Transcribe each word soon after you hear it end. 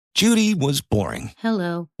Judy was boring.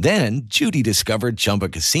 Hello. Then Judy discovered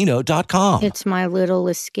ChumbaCasino.com. It's my little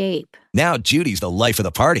escape. Now Judy's the life of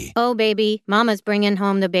the party. Oh, baby, mama's bringing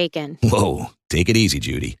home the bacon. Whoa, take it easy,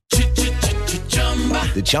 Judy.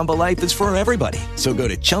 The Chumba life is for everybody. So go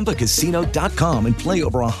to ChumbaCasino.com and play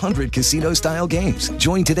over 100 casino-style games.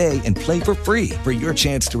 Join today and play for free for your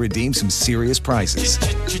chance to redeem some serious prizes.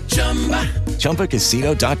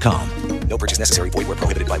 ChumbaCasino.com. No purchase necessary. Void where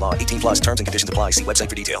prohibited by law. 18 plus terms and conditions apply. See website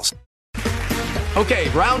for details. Okay,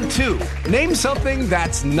 round two. Name something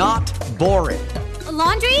that's not boring. A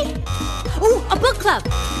laundry? Ooh, a book club.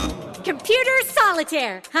 Computer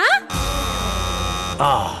solitaire, huh?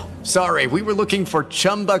 Ah, sorry, we were looking for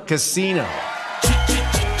Chumba Casino.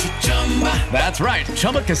 That's right,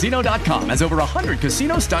 ChumbaCasino.com has over 100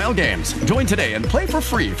 casino-style games. Join today and play for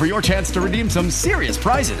free for your chance to redeem some serious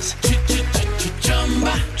prizes.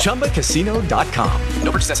 ChumbaCasino.com.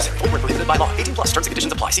 No purchase necessary. Void where prohibited by law. 18 plus terms and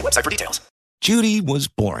conditions apply. See website for details. Judy was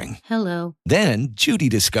boring. Hello. Then Judy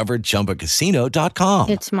discovered ChumbaCasino.com.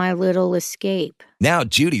 It's my little escape. Now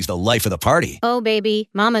Judy's the life of the party. Oh, baby,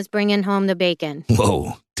 mama's bringing home the bacon.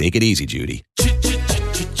 Whoa, take it easy, Judy.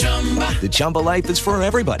 The Chumba life is for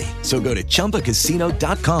everybody. So go to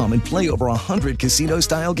ChumbaCasino.com and play over 100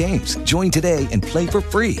 casino-style games. Join today and play for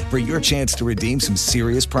free for your chance to redeem some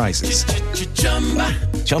serious prizes.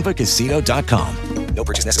 ChumbaCasino.com. No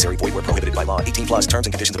purchase necessary. Void where prohibited by law. 18 plus terms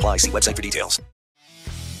and conditions apply. See website for details.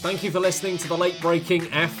 Thank you for listening to the late-breaking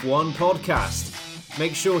F1 podcast.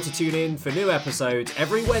 Make sure to tune in for new episodes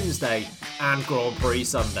every Wednesday and Grand Prix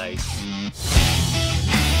Sundays.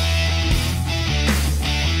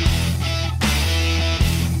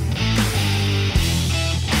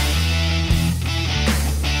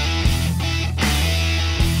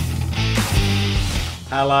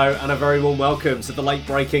 Hello and a very warm welcome to the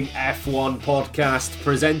late-breaking F1 podcast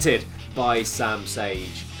presented by Sam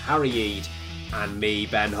Sage, Harry Eade and me,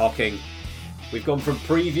 Ben Hocking. We've gone from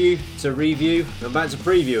preview to review and back to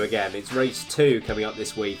preview again. It's race 2 coming up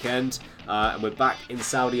this weekend and we're back in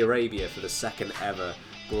Saudi Arabia for the second ever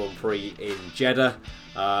Grand Prix in Jeddah.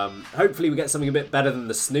 Hopefully we get something a bit better than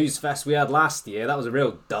the snooze fest we had last year. That was a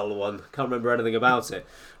real dull one. Can't remember anything about it.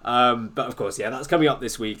 But of course, yeah, that's coming up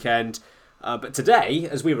this weekend. But today,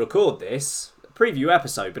 as we record this, a preview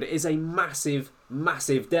episode, but it is a massive,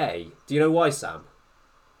 massive day. Do you know why, Sam?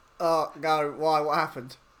 No, why? What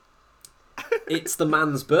happened? It's the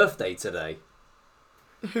man's birthday today.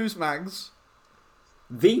 Whose man's?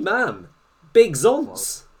 The man. Big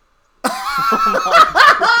Zonz. God,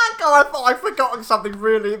 I thought I'd forgotten something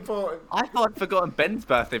really important. I thought I'd forgotten Ben's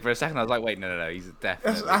birthday for a second. I was like, wait, no, he's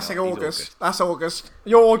definitely That's in not. August. That's August.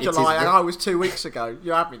 You're July, and I was 2 weeks ago.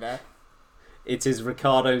 You had me there. It is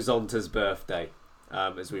Ricardo Zonta's birthday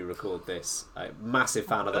as we record this. A massive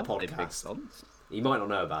fan of the podcast. He might not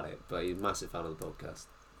know about it, but he's a massive fan of the podcast.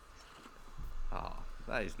 Oh,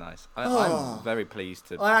 that is nice. I'm very pleased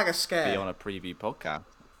to be on a preview podcast.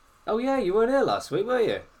 Oh yeah, you weren't here last week, were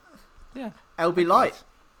you? Yeah. LB Light.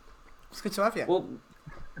 It's good to have you. Well,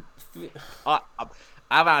 I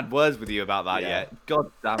haven't had words with you about that yet.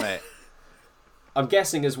 God damn it. I'm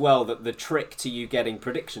guessing as well that the trick to you getting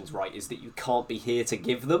predictions right is that you can't be here to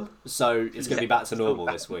give them, so it's going to be back to normal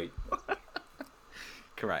this week.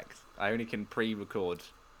 Correct. I only can pre-record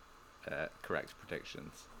correct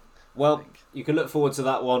predictions. Well, you can look forward to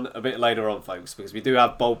that one a bit later on, folks, because we do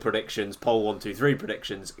have bold predictions, poll 1, 2, 3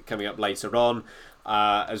 predictions coming up later on.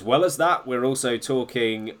 As well as that, we're also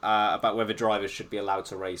talking about whether drivers should be allowed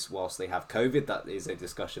to race whilst they have COVID. That is a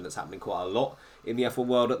discussion that's happening quite a lot in the F1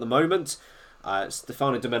 world at the moment.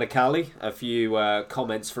 Stefano Domenicali, a few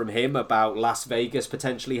comments from him about Las Vegas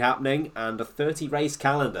potentially happening and a 30-race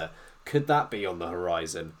calendar. Could that be on the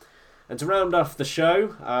horizon? And to round off the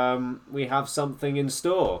show, we have something in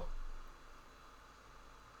store.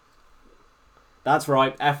 That's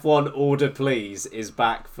right, F1 Order Please is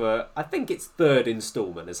back for, I think it's third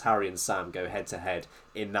instalment as Harry and Sam go head-to-head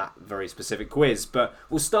in that very specific quiz. But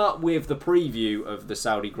we'll start with the preview of the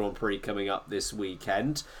Saudi Grand Prix coming up this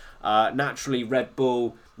weekend. Naturally, Red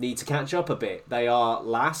Bull need to catch up a bit. They are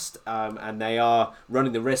last, and they are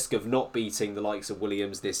running the risk of not beating the likes of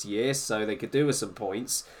Williams this year, so they could do with some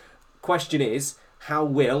points. Question is, how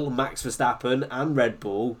will Max Verstappen and Red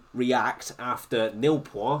Bull react after nil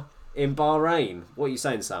point in Bahrain? What are you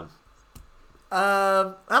saying, Sam?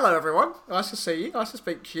 Hello everyone. Nice to see you. Nice to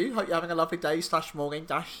speak to you. Hope you're having a lovely day / morning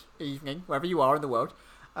 / evening, wherever you are in the world.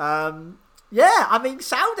 Yeah, I mean,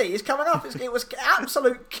 Saudi is coming up. It was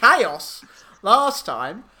absolute chaos last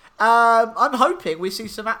time. I'm hoping we see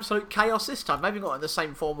some absolute chaos this time. Maybe not in the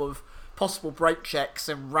same form of possible brake checks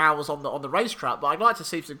and rows on the racetrack, but I'd like to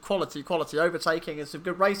see some quality overtaking and some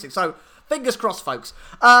good racing. So, fingers crossed, folks.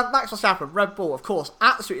 Max Verstappen, Red Bull, of course,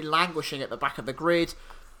 absolutely languishing at the back of the grid.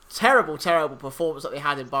 Terrible performance that they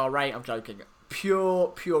had in Bahrain. I'm joking.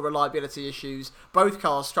 Pure reliability issues. Both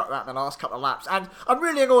cars struck out in the last couple of laps. And I'm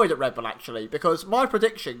really annoyed at Red Bull, actually, because my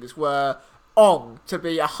predictions were on to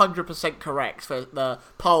be 100% correct for the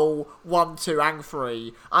pole 1, 2 and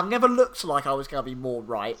 3. I've never looked like I was going to be more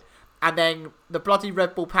right. And then the bloody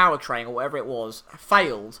Red Bull powertrain, or whatever it was,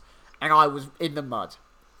 failed, and I was in the mud.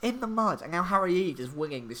 And now Harry Eid is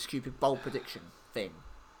winging this stupid bold prediction thing.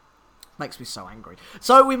 Makes me so angry.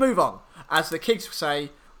 So we move on. As the kids say,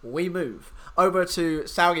 we move over to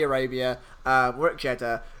Saudi Arabia. We're at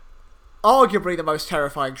Jeddah. Arguably the most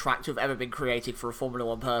terrifying track to have ever been created for a Formula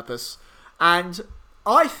 1 purpose. And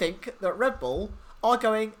I think that Red Bull are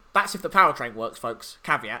going... That's if the powertrain works, folks.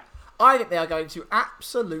 Caveat. I think they are going to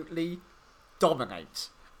absolutely dominate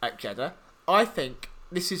at Jeddah. I think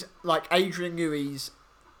this is like Adrian Newey's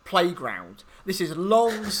playground. This is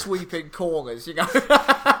long, sweeping corners, you know.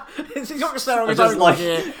 He's not going to stay on his own like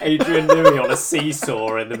here. Adrian Newey on a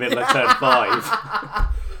seesaw in the middle of turn 5.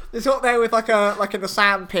 He's up there with like in the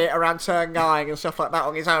sand pit around turn 9 and stuff like that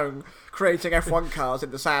on his own, creating F1 cars in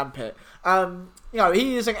the sand pit. You know,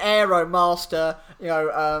 he is an aero master. You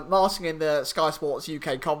know, Martin in the Sky Sports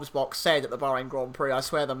UK comms box said at the Bahrain Grand Prix, I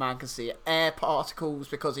swear the man can see air particles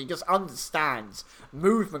because he just understands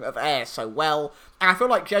movement of air so well. And I feel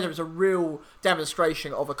like Jeddah is a real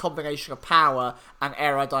demonstration of a combination of power and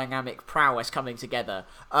aerodynamic prowess coming together.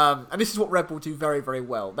 And this is what Red Bull do very, very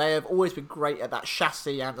well. They have always been great at that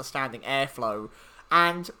chassis understanding airflow.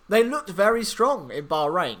 And they looked very strong in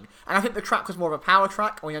Bahrain. And I think the track was more of a power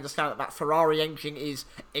track. And we understand that Ferrari engine is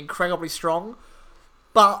incredibly strong.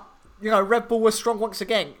 But, you know, Red Bull was strong once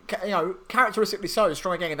again. You know, characteristically so,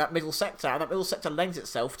 strong again in that middle sector. And that middle sector lends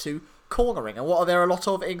itself to cornering. And what are there a lot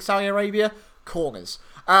of in Saudi Arabia? Corners.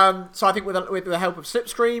 So I think with the help of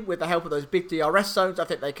Slipstream, with the help of those big DRS zones, I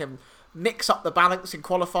think they can mix up the balance in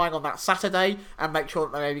qualifying on that Saturday and make sure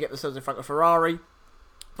that they maybe get themselves in front of Ferrari.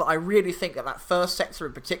 But I really think that first sector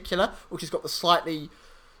in particular, which has got the slightly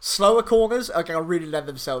slower corners, are going to really lend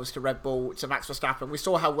themselves to Red Bull, to Max Verstappen. We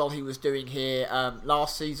saw how well he was doing here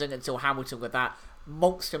last season until Hamilton with that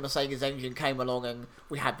monster Mercedes engine came along and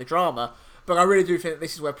we had the drama. But I really do think that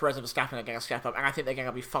this is where Perez and Verstappen are going to step up, and I think they're going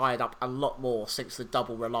to be fired up a lot more since the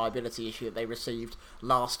double reliability issue that they received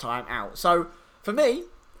last time out. So, for me,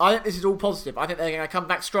 I think this is all positive. I think they're going to come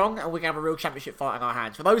back strong and we're going to have a real championship fight in our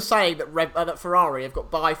hands. For those saying that Ferrari have got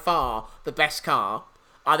by far the best car,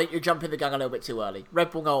 I think you're jumping the gun a little bit too early. Red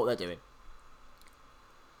Bull know what they're doing.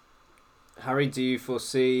 Harry, do you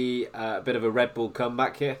foresee a bit of a Red Bull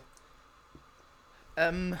comeback here?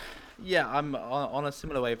 Yeah, I'm on a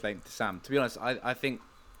similar wavelength to Sam. To be honest, I think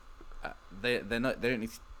they don't need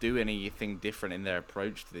to do anything different in their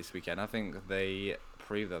approach to this weekend. I think they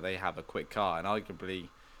prove that they have a quick car, and arguably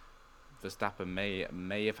Verstappen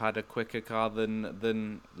may have had a quicker car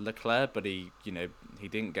than Leclerc, but he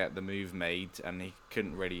didn't get the move made and he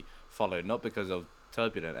couldn't really follow, not because of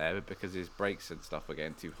turbulent air, but because his brakes and stuff were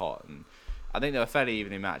getting too hot. And I think they were fairly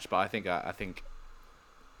evenly matched, but I think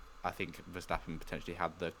Verstappen potentially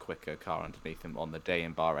had the quicker car underneath him on the day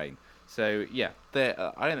in Bahrain. So yeah,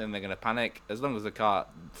 I don't think they're going to panic as long as the car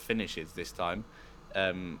finishes this time.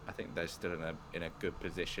 I think they're still in a good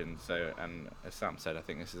position. So, and as Sam said, I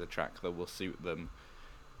think this is a track that will suit them.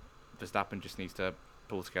 Verstappen just needs to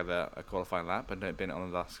pull together a qualifying lap and don't bin it on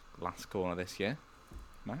the last corner this year.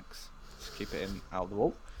 Max, just keep it out of the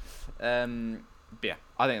wall. But yeah,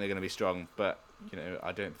 I think they're going to be strong, but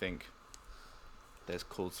I don't think there's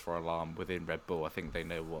cause for alarm within Red Bull. I think they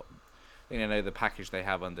know the package they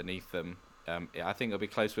have underneath them. I think it'll be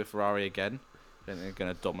close with Ferrari again. I don't think they're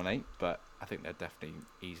going to dominate, but I think they're definitely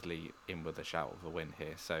easily in with a shout of a win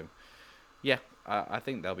here. So, yeah, I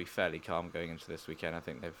think they'll be fairly calm going into this weekend. I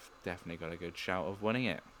think they've definitely got a good shout of winning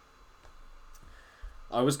it.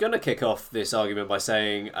 I was going to kick off this argument by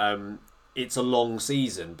saying it's a long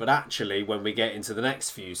season, but actually when we get into the next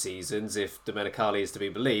few seasons, if Domenicali is to be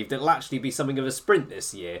believed, it'll actually be something of a sprint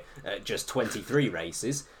this year at just 23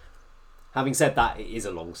 races. Having said that, it is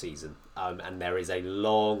a long season, and there is a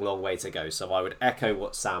long, long way to go. So I would echo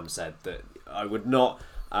what Sam said, that I would not,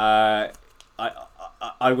 I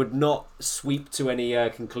would not sweep to any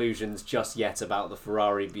conclusions just yet about the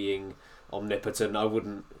Ferrari being omnipotent. I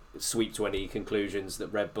wouldn't sweep to any conclusions that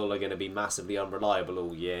Red Bull are going to be massively unreliable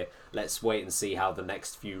all year. Let's wait and see how the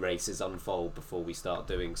next few races unfold before we start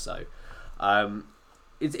doing so.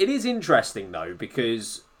 It is interesting though,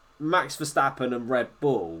 because Max Verstappen and Red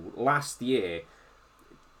Bull last year,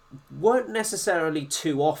 weren't necessarily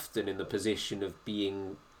too often in the position of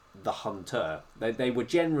being the hunter. They were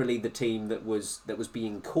generally the team that was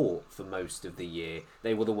being caught for most of the year.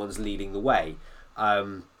 They were the ones leading the way,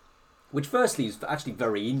 which firstly is actually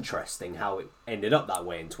very interesting how it ended up that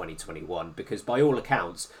way in 2021, because by all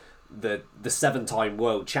accounts the 7-time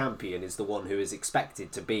world champion is the one who is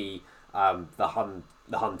expected to be the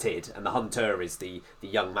hunted, and the hunter is the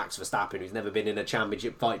young Max Verstappen, who's never been in a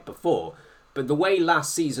championship fight before. But the way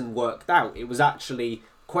last season worked out, it was actually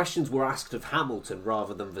questions were asked of Hamilton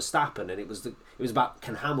rather than Verstappen, and it was about,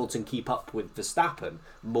 can Hamilton keep up with Verstappen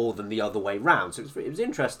more than the other way round. So it was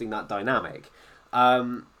interesting, that dynamic.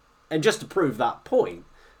 And just to prove that point,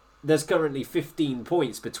 there's currently 15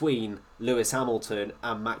 points between Lewis Hamilton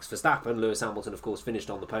and Max Verstappen. Lewis Hamilton, of course, finished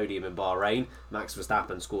on the podium in Bahrain. Max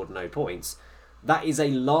Verstappen scored no points. That is a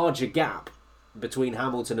larger gap between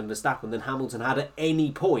Hamilton and Verstappen than Hamilton had at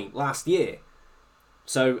any point last year.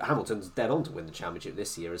 So Hamilton's dead on to win the championship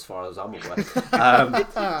this year, as far as I'm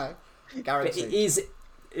aware. Guaranteed.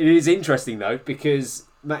 It is interesting, though, because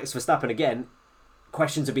Max Verstappen, again,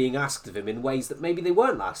 questions are being asked of him in ways that maybe they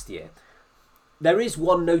weren't last year. There is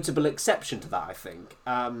one notable exception to that, I think,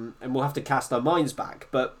 and we'll have to cast our minds back.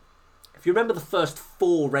 But if you remember the first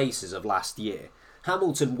 4 races of last year,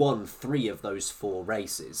 Hamilton won 3 of those 4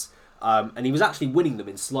 races. And he was actually winning them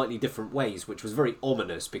in slightly different ways, which was very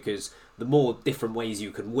ominous, because the more different ways you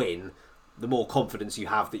can win, the more confidence you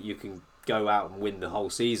have that you can go out and win the whole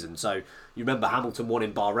season. So you remember Hamilton won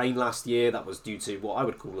in Bahrain last year. That was due to what I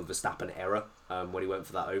would call a Verstappen error when he went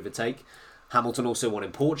for that overtake. Hamilton also won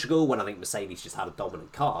in Portugal, when I think Mercedes just had a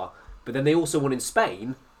dominant car. But then they also won in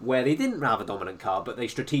Spain, where they didn't have a dominant car, but they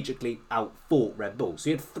strategically outfought Red Bull. So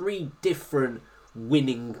you had 3 different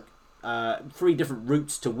winning 3 different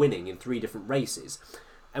routes to winning in 3 different races.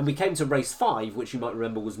 And we came to race 5, which you might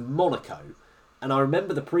remember was Monaco. And I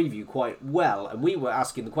remember the preview quite well, and we were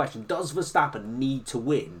asking the question, does Verstappen need to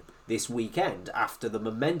win this weekend after the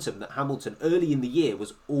momentum that Hamilton early in the year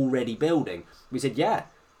was already building? We said, yeah,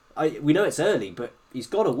 we know it's early, but he's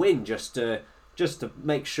got to win just to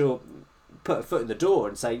make sure, put a foot in the door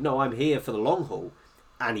and say, no, I'm here for the long haul.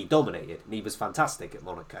 And he dominated, and he was fantastic at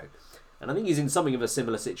Monaco. And I think he's in something of a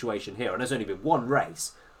similar situation here. And there's only been 1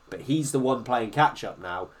 race, but he's the one playing catch-up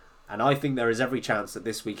now. And I think there is every chance that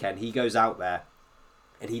this weekend he goes out there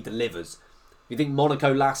and he delivers. You think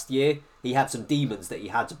Monaco last year, he had some demons that he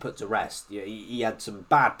had to put to rest. He had some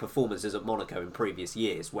bad performances at Monaco in previous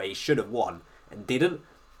years where he should have won and didn't.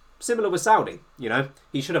 Similar with Saudi,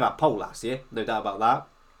 He should have had pole last year, no doubt about that.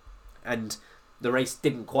 And the race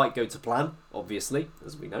didn't quite go to plan, obviously,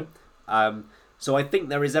 as we know. So I think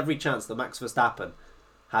there is every chance that Max Verstappen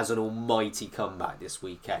has an almighty comeback this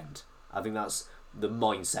weekend. I think that's the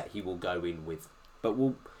mindset he will go in with. But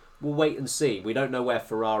we'll wait and see. We don't know where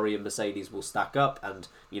Ferrari and Mercedes will stack up, and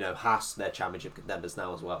Haas, they're championship contenders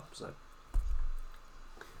now as well. So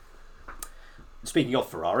speaking of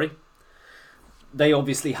Ferrari, they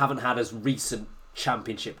obviously haven't had as recent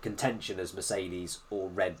championship contention as Mercedes or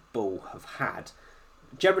Red Bull have had.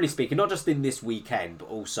 Generally speaking, not just in this weekend, but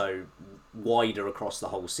also wider across the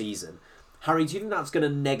whole season. Harry, do you think that's going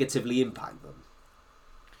to negatively impact them?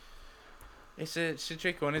 It's a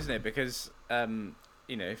tricky one, isn't it? Because,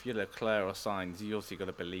 if you're Leclerc or Sainz, you also got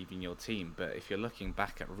to believe in your team. But if you're looking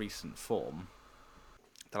back at recent form,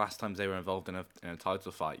 the last times they were involved in a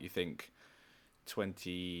title fight, you think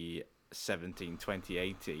 2017,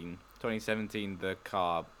 2018. 2017, the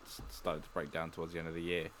car started to break down towards the end of the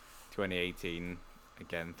year. 2018...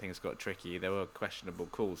 again, things got tricky. There were questionable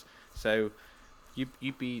calls. So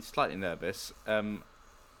you'd be slightly nervous.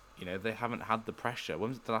 They haven't had the pressure. When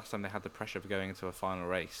was the last time they had the pressure of going into a final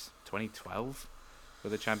race? 2012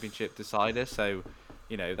 with a championship decider. So,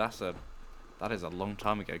 that is a long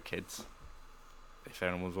time ago, kids. If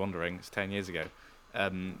anyone was wondering, it's 10 years ago.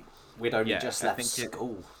 We'd only just left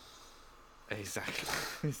school.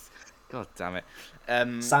 Exactly. God damn it.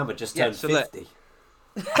 Sam had just turned 50.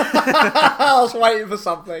 I was waiting for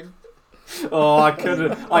something. Oh, I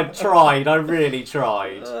couldn't. I tried. I really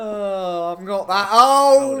tried. Oh, I'm not that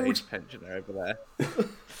old. Old age pensioner over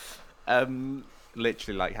there.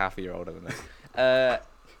 Literally like half a year older than us.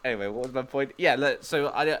 Anyway, what was my point? Yeah,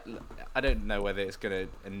 so I don't know whether it's going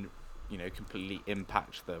to, completely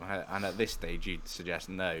impact them. And at this stage, you'd suggest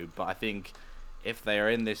no. But I think if they are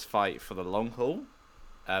in this fight for the long haul,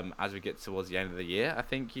 as we get towards the end of the year, I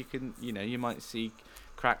think you can, you might see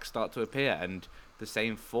cracks start to appear, and the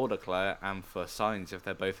same for Leclerc and for Sainz if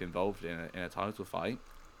they're both involved in a title fight.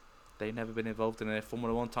 They've never been involved in a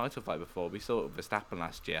Formula 1 title fight before. We saw it with Verstappen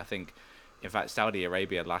last year. I think, in fact, Saudi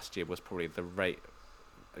Arabia last year was probably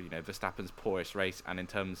Verstappen's poorest race, and in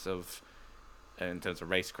terms of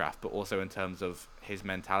racecraft, but also in terms of his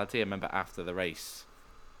mentality. I remember after the race,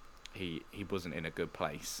 he wasn't in a good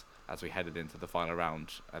place as we headed into the final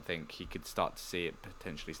round. I think he could start to see it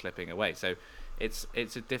potentially slipping away. So it's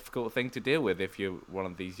a difficult thing to deal with if you're one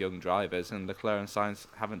of these young drivers, and Leclerc and Sainz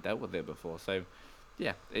haven't dealt with it before. So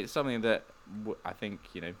yeah, it's something that I think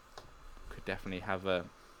could definitely have an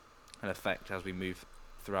effect as we move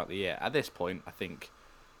throughout the year. At this point, I think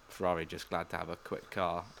Ferrari just glad to have a quick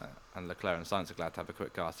car, and Leclerc and Sainz are glad to have a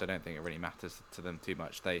quick car, so I don't think it really matters to them too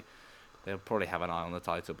much. They'll probably have an eye on the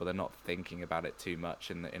title, but they're not thinking about it too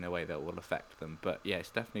much in a way that will affect them. But yeah, it's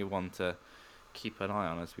definitely one to keep an eye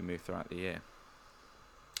on as we move throughout the year.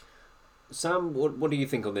 Sam, what do you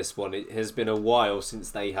think on this one? It has been a while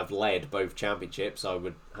since they have led both championships. I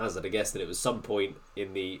would hazard a guess that it was some point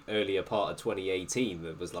in the earlier part of 2018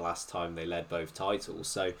 that was the last time they led both titles.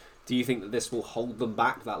 So do you think that this will hold them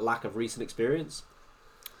back, that lack of recent experience?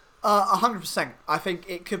 100%. I think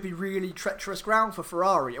it could be really treacherous ground for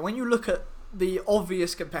Ferrari. And when you look at the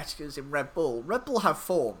obvious competitors in Red Bull have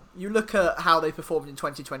form. You look at how they performed in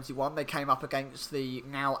 2021. They came up against the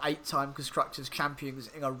now 8-time Constructors' champions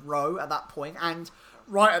in a row at that point, and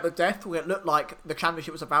right at the death, when it looked like the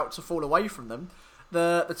championship was about to fall away from them,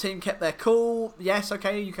 the team kept their cool. Yes,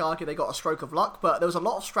 okay, you can argue they got a stroke of luck, but there was a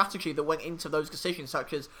lot of strategy that went into those decisions,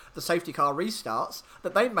 such as the safety car restarts,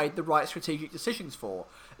 that they made the right strategic decisions for.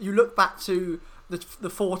 You look back to the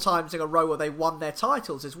 4 times in a row where they won their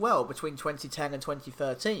titles as well, between 2010 and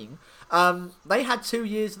 2013. They had 2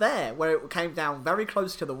 years there where it came down very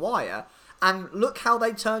close to the wire, and look how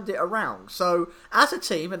they turned it around. So, as a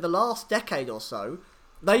team, in the last decade or so,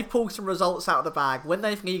 they've pulled some results out of the bag when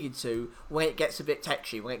they've needed to, when it gets a bit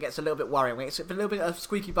tetchy, when it gets a little bit worrying, when it's a little bit of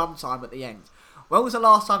squeaky bum time at the end. When was the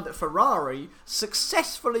last time that Ferrari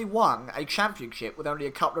successfully won a championship with only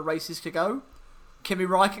a couple of races to go? Kimi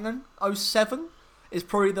Räikkönen, 07, is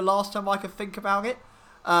probably the last time I could think about it.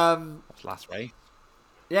 Last race.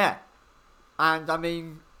 Yeah. And, I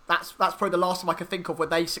mean, that's probably the last time I could think of where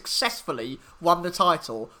they successfully won the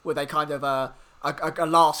title with a kind of a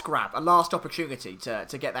last grab, a last opportunity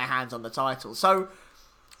to get their hands on the title. So,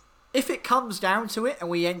 if it comes down to it and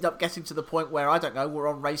we end up getting to the point where, I don't know, we're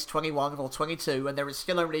on race 21 or 22 and there is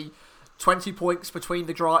still only 20 points between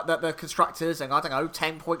the constructors and, I don't know,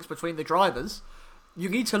 10 points between the drivers, you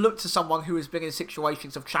need to look to someone who has been in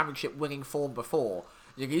situations of championship winning form before.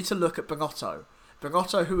 You need to look at Binotto.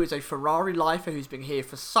 Binotto, who is a Ferrari lifer who's been here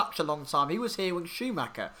for such a long time. He was here when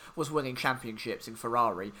Schumacher was winning championships in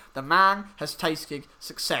Ferrari. The man has tasted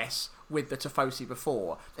success with the Tifosi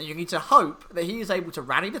before. And you need to hope that he is able to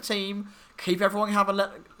rally the team, allow everyone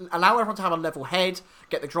to have a level head,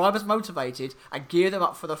 get the drivers motivated, and gear them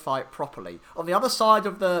up for the fight properly. On the other side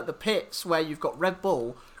of the pits, where you've got Red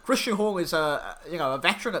Bull, Christian Horner is a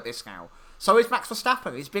veteran at this now. So is Max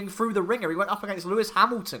Verstappen. He's been through the ringer. He went up against Lewis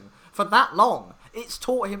Hamilton for that long. It's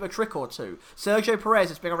taught him a trick or two. Sergio Perez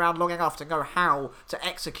has been around long enough to know how to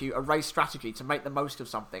execute a race strategy to make the most of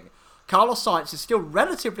something. Carlos Sainz is still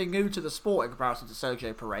relatively new to the sport in comparison to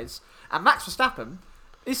Sergio Perez. And Max Verstappen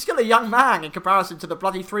is still a young man in comparison to the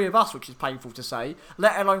bloody 3 of us, which is painful to say,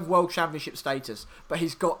 let alone World Championship status. But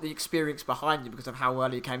he's got the experience behind him because of how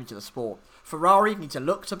early he came into the sport. Ferrari need to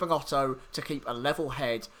look to Binotto to keep a level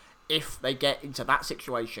head if they get into that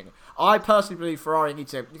situation. I personally believe Ferrari need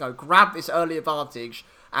to, grab this early advantage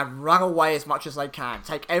and run away as much as they can.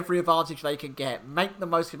 Take every advantage they can get. Make the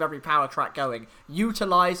most of every power track going.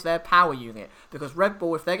 Utilise their power unit. Because Red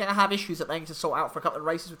Bull, if they're going to have issues that they need to sort out for a couple of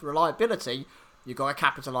races with reliability, you've got to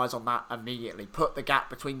capitalise on that immediately. Put the gap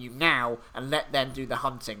between you now and let them do the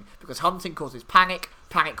hunting. Because hunting causes panic.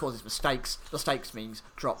 Panic causes mistakes. Mistakes means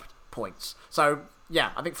dropped points. So,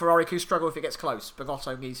 yeah, I think Ferrari could struggle if it gets close.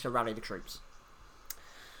 Binotto needs to rally the troops.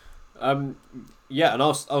 Yeah, and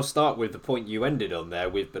I'll start with the point you ended on there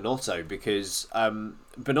with Binotto, because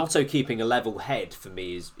Binotto keeping a level head for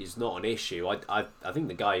me is not an issue. I think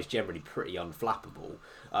the guy is generally pretty unflappable.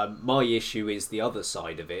 My issue is the other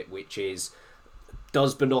side of it, which is,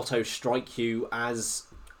 does Binotto strike you as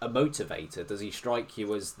a motivator? Does he strike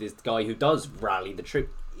you as this guy who does rally the troop?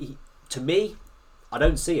 To me, I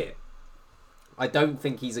don't see it. I don't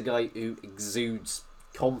think he's a guy who exudes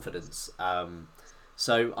confidence.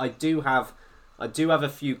 So I do have a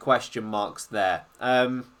few question marks there.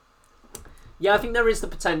 Yeah, I think there is the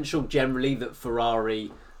potential generally that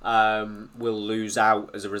Ferrari will lose out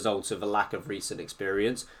as a result of a lack of recent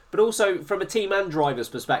experience, but also from a team and driver's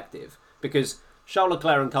perspective, because Charles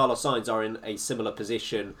Leclerc and Carlos Sainz are in a similar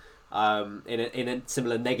position, in a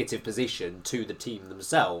similar negative position to the team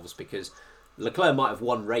themselves, because Leclerc might have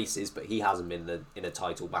won races, but he hasn't been in a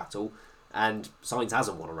title battle, and Sainz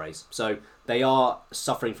hasn't won a race. So they are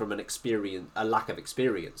suffering from a lack of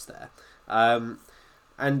experience there.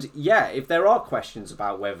 And yeah, if there are questions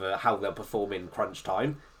about how they'll perform in crunch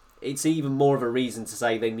time, it's even more of a reason to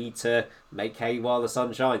say they need to make hay while the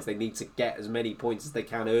sun shines. They need to get as many points as they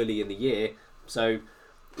can early in the year. So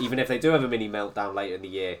even if they do have a mini meltdown later in the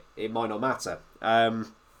year, it might not matter.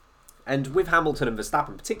 And with Hamilton and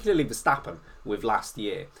Verstappen, particularly Verstappen with last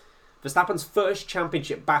year, Verstappen's first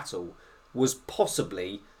championship battle was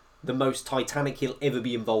possibly the most Titanic he'll ever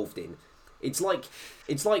be involved in. It's like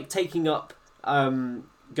taking up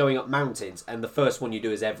going up mountains, and the first one you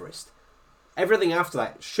do is Everest. Everything after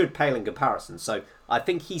that should pale in comparison. So I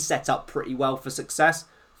think he set up pretty well for success.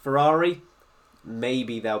 Ferrari,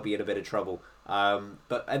 maybe they'll be in a bit of trouble.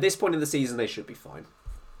 But at this point in the season, they should be fine.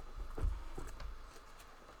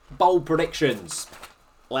 Bold predictions.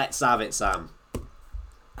 Let's have it, Sam.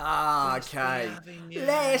 Okay.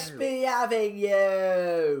 Let's be having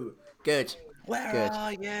you. Good. Where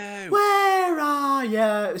are you? Where are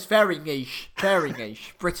you? It's very niche. Very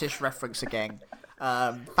niche. British reference again.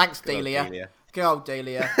 Thanks, Delia. Good old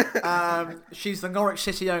Delia. She's the Norwich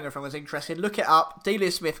City owner, if anyone's interested. Look it up.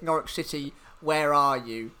 Delia Smith, Norwich City, where are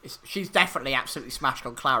you? She's definitely absolutely smashed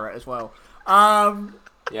on Claret as well. Anyway,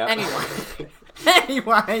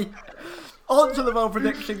 on to the bold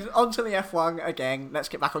predictions, on to the F1 again. Let's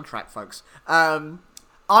get back on track, folks. I'm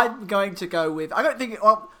going to go with... I don't think...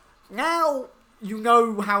 now you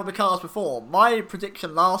know how the cars perform. My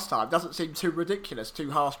prediction last time doesn't seem too ridiculous. 2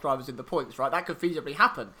 Haas drivers in the points, right? That could feasibly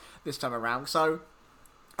happen this time around. So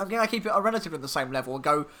I'm going to keep it relatively on the same level and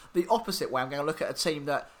go the opposite way. I'm going to look at a team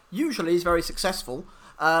that usually is very successful.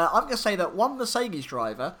 I'm going to say that one Mercedes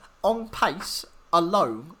driver on pace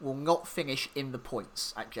alone will not finish in the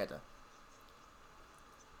points at Jeddah.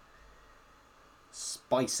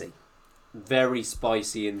 Spicy. Very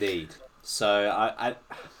spicy indeed. So I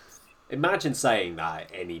imagine saying that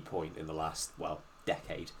at any point in the last,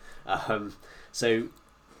 decade. So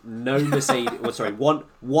no Mercedes...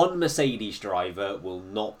 one Mercedes driver will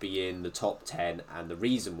not be in the top 10, and the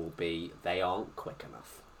reason will be they aren't quick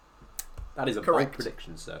enough. That is a bold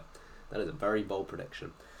prediction, sir. That is a very bold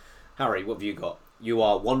prediction. Harry, what have you got? You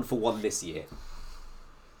are 1 for 1 this year.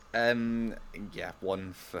 Yeah,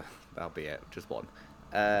 1 for... That'll be it. Just 1.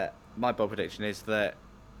 My bold prediction is that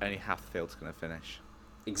only half the field's going to finish.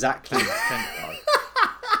 Exactly. 10 cars.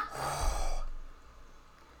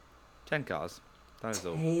 10 cars. That is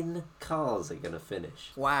all. 10 cars are going to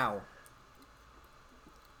finish. Wow.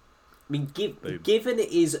 I mean, given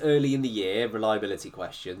it is early in the year, reliability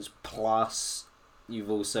questions, plus you've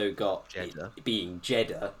also got Jeddah. It being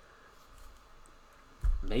Jeddah,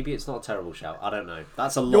 maybe it's not a terrible shout. I don't know.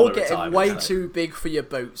 That's a lot You're of getting retirement. way too big for your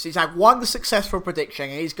boots. He's had one successful prediction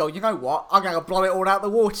and he's gone, you know what? I'm going to blow it all out the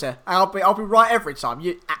water. And I'll be right every time.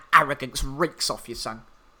 Arrogance reeks off you, son.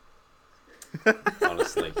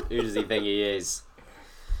 Honestly, who does he think he is?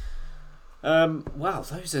 Wow,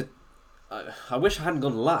 those are... I wish I hadn't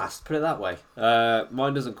gone last, put it that way.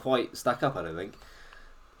 Mine doesn't quite stack up, I don't think.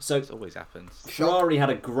 So It always happens. Ferrari had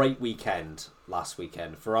a great weekend last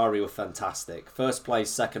weekend. Ferrari were fantastic. First place,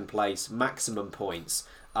 second place, maximum points.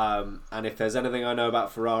 And if there's anything I know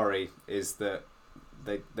about Ferrari is that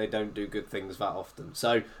they don't do good things that often.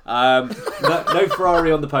 So no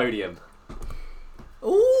Ferrari on the podium.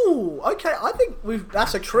 Ooh, okay. I think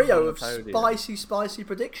that's a trio of podium. spicy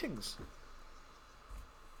predictions.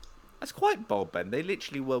 That's quite bold, Ben. They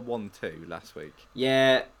literally were 1-2 last week.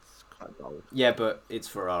 Yeah. It's quite bold. Yeah, but it's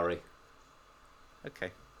Ferrari. Okay.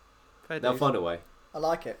 Fair They'll dues. find a way. I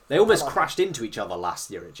like it. They almost crashed into each other last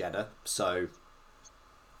year at Jeddah, so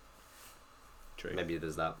True. maybe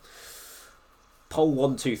there's that. Poll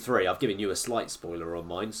 1, 2, 3. I've given you a slight spoiler on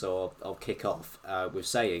mine, so I'll kick off with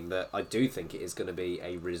saying that I do think it is going to be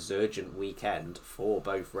a resurgent weekend for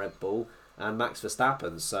both Red Bull and Max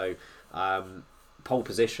Verstappen. So, pole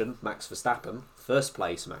position, Max Verstappen. First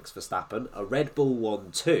place, Max Verstappen. A Red Bull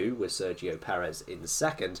 1-2 with Sergio Perez in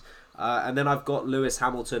second. And then I've got Lewis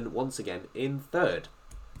Hamilton once again in third.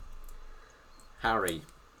 Harry,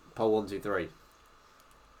 pole 1, 2, 3.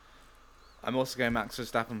 I'm also going Max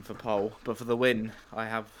Verstappen for pole, but for the win, I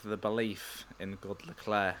have the belief in God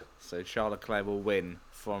Leclerc. So Charles Leclerc will win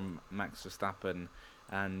from Max Verstappen,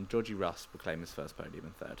 and Georgie Russ will claim his first podium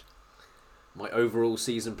in third. My overall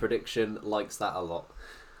season prediction likes that a lot.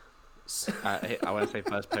 I want to say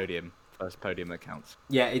first podium that counts.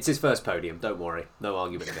 Yeah, it's his first podium. Don't worry, no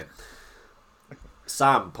argument in it.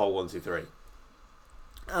 Sam, pole 1, 2, 3.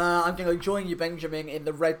 I'm going to join you, Benjamin, in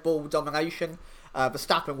the Red Bull domination.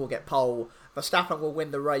 Verstappen will get pole. Verstappen will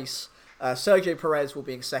win the race. Sergio Perez will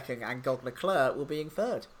be in second, and God Leclerc will be in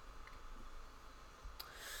third.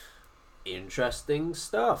 Interesting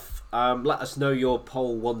stuff. Let us know your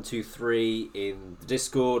poll 1, 2, 3 in the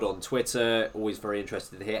Discord, on Twitter. Always very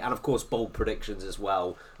interested to hear, and of course bold predictions as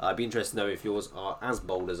well. I'd be interested to know if yours are as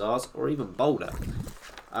bold as ours or even bolder.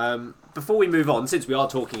 Before we move on, since we are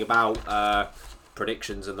talking about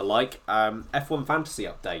predictions and the like, F1 fantasy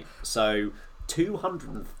update. So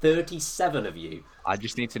 237 of you. I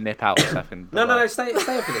just need to nip out a second. No, stay up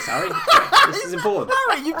for this, Harry. This is important.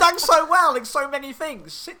 Harry, you've done so well in so many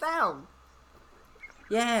things. Sit down.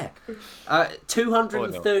 Yeah.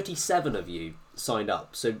 237 of you signed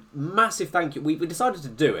up. So massive thank you. We decided to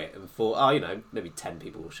do it and thought, maybe 10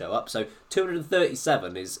 people will show up. So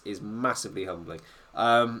 237 is massively humbling.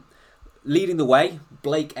 Leading the way,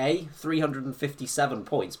 Blake A, 357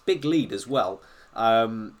 points. Big lead as well.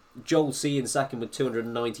 Joel C in second with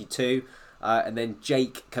 292. And then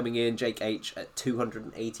Jake coming in, Jake H at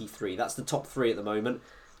 283. That's the top three at the moment.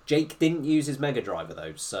 Jake didn't use his Mega Driver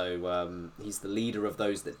though, so he's the leader of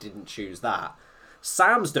those that didn't choose that.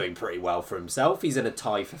 Sam's doing pretty well for himself. He's in a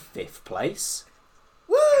tie for 5th place.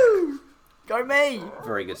 Woo! Go me!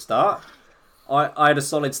 Very good start. I had a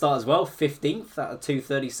solid start as well, 15th out of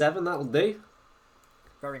 237. That'll do.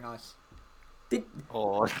 Very nice.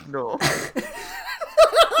 Oh no.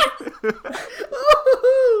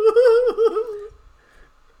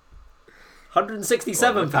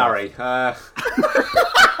 167, Parry.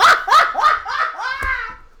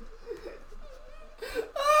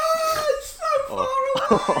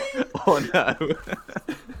 Oh no.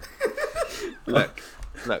 Look.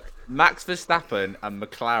 Max Verstappen and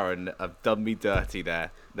McLaren have done me dirty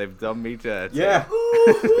there. They've done me dirty. Yeah.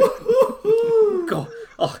 God.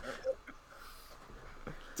 Oh.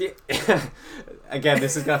 Again,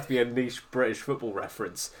 this is going to have to be a niche British football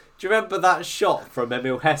reference. Do you remember that shot from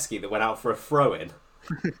Emil Heskey that went out for a throw-in?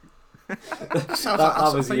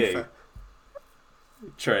 that was you.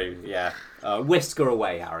 True, yeah. Whisker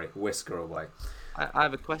away, Harry. Whisker away. I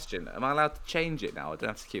have a question. Am I allowed to change it now? I don't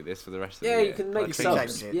have to keep this for the rest of the year. Yeah, you can make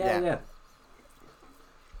subs. Yeah.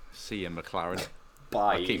 See you, McLaren.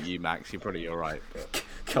 Bye. I'll keep you, Max. You're probably all right. But...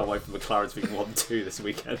 Can't wait for McLaren to be 1-2 this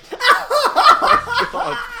weekend.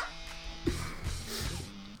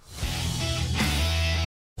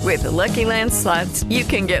 With the Lucky Land Slots, you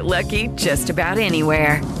can get lucky just about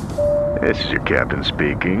anywhere. This is your captain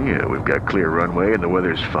speaking. We've got clear runway and the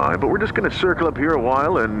weather's fine, but we're just going to circle up here a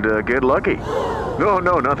while and get lucky.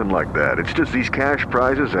 No, nothing like that. It's just these cash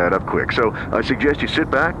prizes add up quick. So I suggest you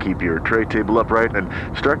sit back, keep your tray table upright, and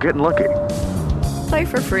start getting lucky. Play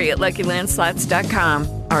for free at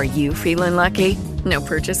LuckyLandSlots.com. Are you feeling lucky? No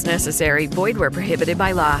purchase necessary. Void where prohibited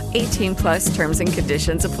by law. 18+ terms and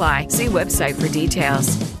conditions apply. See website for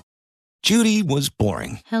details. Judy was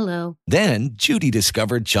boring. Hello. Then Judy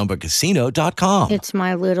discovered ChumbaCasino.com. It's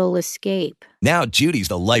my little escape. Now Judy's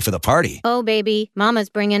the life of the party. Oh, baby, mama's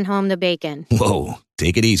bringing home the bacon. Whoa,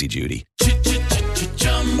 take it easy, Judy.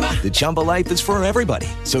 The Chumba life is for everybody.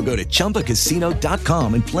 So go to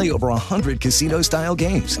ChumbaCasino.com and play over 100 casino-style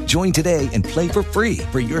games. Join today and play for free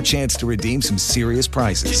for your chance to redeem some serious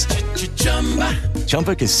prizes.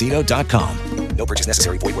 ChumbaCasino.com. No purchase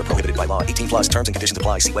necessary. Void where prohibited by law. 18+ terms and conditions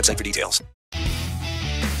apply. See website for details.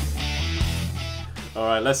 All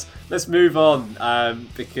right, let's move on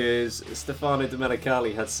because Stefano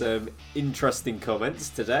Domenicali had some interesting comments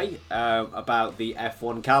today about the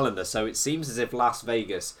F1 calendar. So it seems as if Las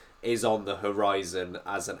Vegas is on the horizon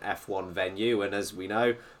as an F1 venue, and as we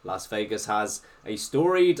know, Las Vegas has a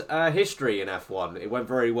storied history in F1. It went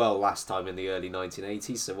very well last time in the early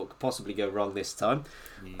 1980s, so what could possibly go wrong this time?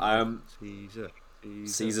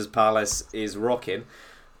 Caesar's Palace is rocking.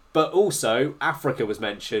 But also, Africa was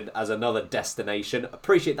mentioned as another destination.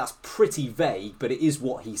 Appreciate that's pretty vague, but it is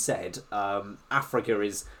what he said. Africa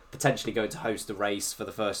is potentially going to host a race for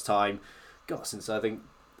the first time, since I think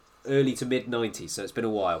early to mid-90s, so it's been a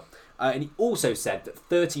while. And he also said that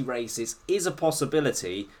 30 races is a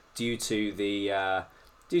possibility due to the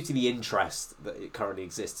interest that it currently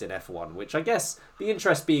exists in F1, which I guess the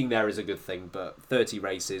interest being there is a good thing, but 30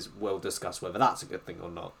 races, we'll discuss whether that's a good thing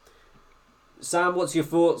or not. Sam, what's your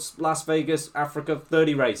thoughts? Las Vegas, Africa,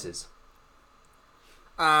 30 races.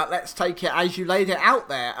 Let's take it as you laid it out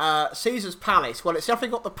there. Caesar's Palace. Well, it's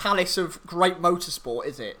definitely not the palace of great motorsport,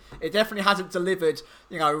 is it? It definitely hasn't delivered,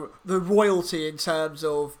 the royalty in terms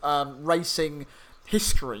of racing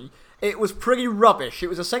history. It was pretty rubbish. It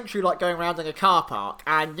was essentially like going around in a car park.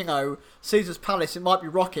 And, Caesar's Palace, it might be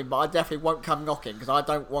rocking, but I definitely won't come knocking because I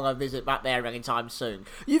don't want to visit back there anytime soon.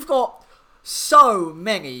 You've got so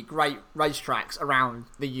many great racetracks around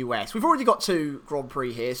the US. We've already got 2 Grand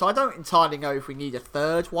Prix here, so I don't entirely know if we need a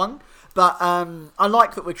third one. But I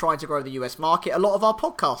like that we're trying to grow the US market. A lot of our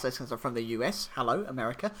podcast listeners are from the US. Hello,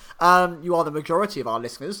 America. You are the majority of our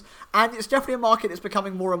listeners. And it's definitely a market that's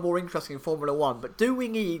becoming more and more interesting in Formula One. But do we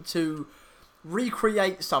need to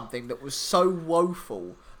recreate something that was so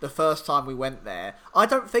woeful the first time we went there? I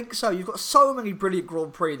don't think so. You've got so many brilliant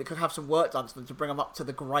Grand Prix that could have some work done to them to bring them up to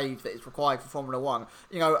the grade that is required for Formula 1.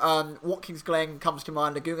 You know, Watkins Glen comes to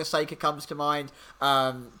mind, Laguna Seca comes to mind,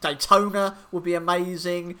 Daytona would be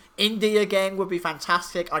amazing, Indy again would be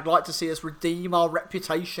fantastic. I'd like to see us redeem our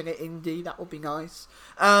reputation at Indy, that would be nice.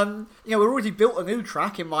 You know, we've already built a new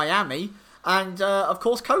track in Miami, and of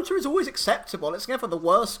course COTA is always acceptable. It's never the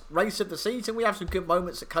worst race of the season. We have some good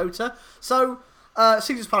moments at COTA, so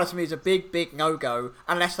Caesars Palace to me is a big no-go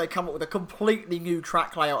unless they come up with a completely new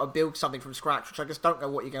track layout and build something from scratch, which I just don't know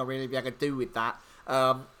what you're going to really be able to do with that.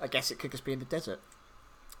 I guess it could just be in the desert.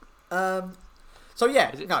 So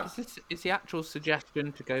yeah, is the actual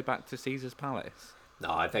suggestion to go back to Caesars Palace?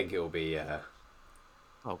 No, I think it will be...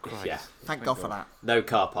 oh, Christ. Yeah. Thank God for that. No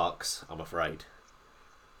car parks, I'm afraid.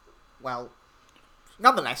 Well,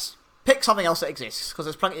 nonetheless... pick something else that exists, because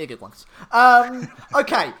there's plenty of good ones.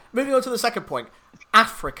 Okay, moving on to the second point.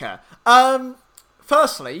 Africa.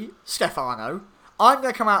 Firstly, Stefano, I'm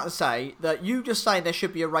going to come out and say that you just saying there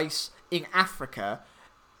should be a race in Africa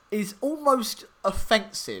is almost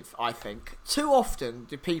offensive, I think. Too often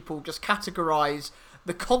do people just categorise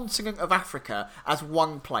the continent of Africa as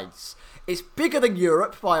one place. It's bigger than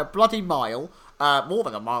Europe by a bloody mile. More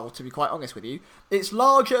than a mile, to be quite honest with you. It's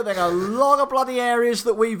larger than a lot of bloody areas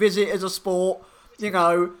that we visit as a sport. You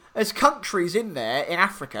know, there's countries in there, in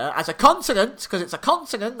Africa, as a continent, because it's a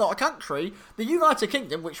continent, not a country. The United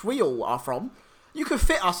Kingdom, which we all are from, you could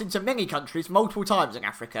fit us into many countries multiple times in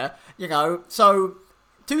Africa, you know. So,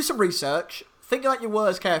 do some research, think about your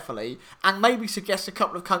words carefully, and maybe suggest a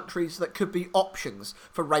couple of countries that could be options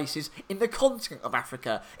for races in the continent of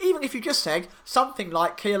Africa. Even if you just said something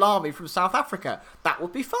like Kyalami from South Africa, that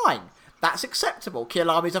would be fine. That's acceptable.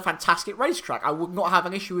 Kyalami is a fantastic racetrack. I would not have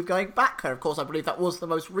an issue with going back there. Of course, I believe that was the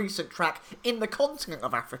most recent track in the continent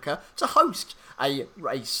of Africa to host a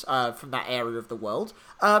race from that area of the world.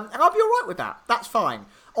 And I'd be alright with that. That's fine.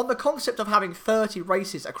 On the concept of having 30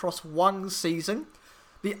 races across one season,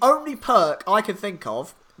 the only perk I can think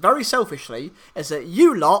of, very selfishly, is that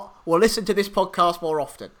you lot will listen to this podcast more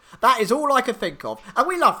often. That is all I can think of. And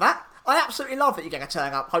we love that. I absolutely love that you're going to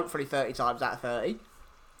turn up hopefully 30 times out of 30.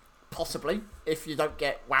 Possibly, if you don't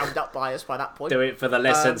get wound up by us by that point. Do it for the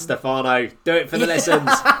listens, Stefano. Do it for the listens.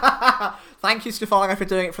 Thank you, Stefano, for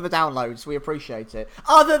doing it for the downloads. We appreciate it.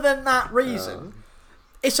 Other than that reason,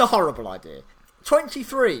 it's a horrible idea.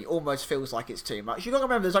 23 almost feels like it's too much. You've got to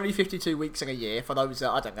remember there's only 52 weeks in a year for those that,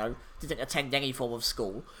 I don't know, didn't attend any form of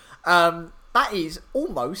school. That is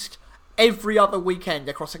almost every other weekend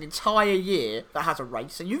across an entire year that has a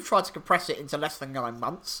race, and you've tried to compress it into less than 9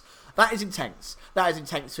 months. That is intense. That is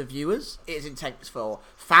intense for viewers. It is intense for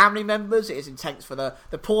family members. It is intense for the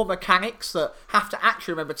poor mechanics that have to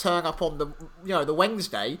actually remember turn up on the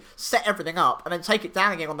Wednesday, set everything up, and then take it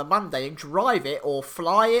down again on the Monday and drive it or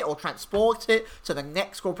fly it or transport it to the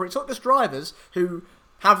next Grand Prix. It's not just drivers who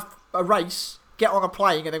have a race, get on a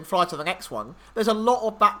plane and then fly to the next one. There's a lot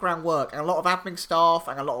of background work and a lot of admin staff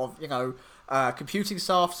and a lot of, computing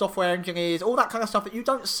staff, software engineers, all that kind of stuff that you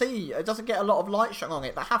don't see. It doesn't get a lot of light shone on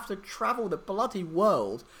it. They have to travel the bloody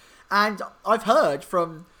world. And I've heard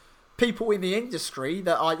from people in the industry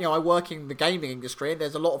that I work in the gaming industry, and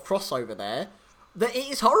there's a lot of crossover there, that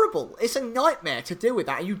it is horrible. It's a nightmare to deal with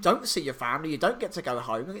that, and you don't see your family, you don't get to go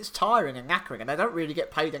home, and it's tiring and knackering, and they don't really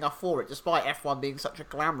get paid enough for it, despite F1 being such a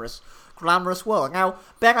glamorous world. Now,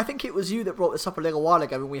 Ben, I think it was you that brought this up a little while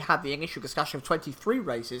ago when we had the initial discussion of 23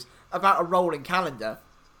 races about a rolling calendar.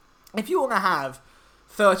 If you want to have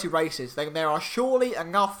 30 races, then there are surely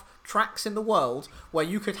enough tracks in the world where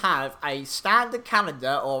you could have a standard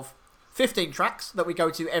calendar of 15 tracks that we go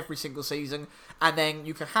to every single season, and then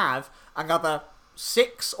you could have another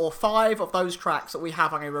 6 or 5 of those tracks that we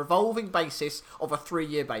have on a revolving basis of a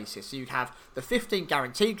 3-year basis. So you'd have the 15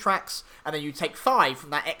 guaranteed tracks, and then you take 5 from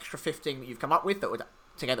that extra 15 that you've come up with that would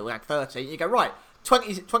together would add 30. You go, right,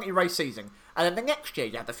 20 race season. And then the next year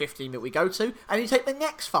you have the 15 that we go to, and you take the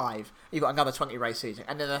next 5. You've got another 20 race season.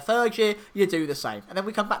 And then the third year you do the same. And then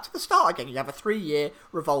we come back to the start again. You have a 3-year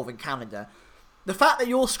revolving calendar. The fact that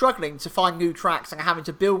you're struggling to find new tracks and having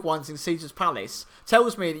to build ones in Caesars Palace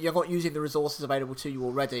tells me that you're not using the resources available to you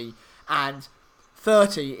already, and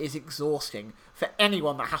 30 is exhausting for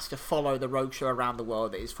anyone that has to follow the roadshow around the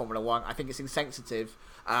world that is Formula 1. I think it's insensitive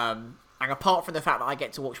And apart from the fact that I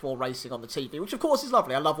get to watch more racing on the TV, which of course is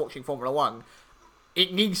lovely, I love watching Formula 1,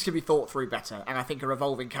 it needs to be thought through better, and I think a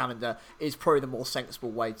revolving calendar is probably the more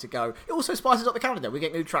sensible way to go. It also spices up the calendar. We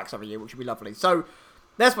get new tracks every year, which would be lovely. So,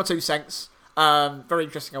 there's my 2 cents. Very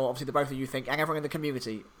interesting, obviously, the both of you think, and everyone in the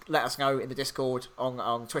community, let us know in the Discord,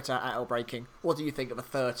 on Twitter, @LBreaking, what do you think of a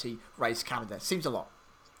 30-race calendar? Seems a lot.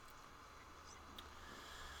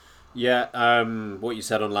 Yeah, what you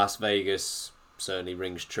said on Las Vegas certainly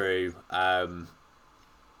rings true.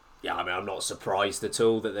 Yeah, I mean, I'm not surprised at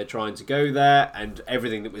all that they're trying to go there, and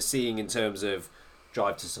everything that we're seeing in terms of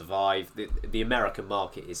Drive to Survive, the American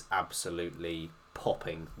market is absolutely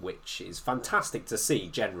popping, which is fantastic to see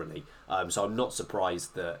generally. So I'm not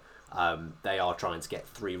surprised that they are trying to get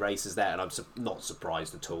 3 races there, and I'm not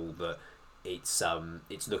surprised at all that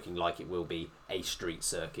it's looking like it will be a street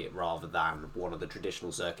circuit rather than one of the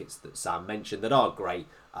traditional circuits that Sam mentioned that are great,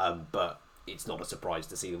 but it's not a surprise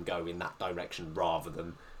to see them go in that direction rather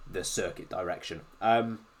than the circuit direction.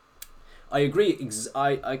 I agree.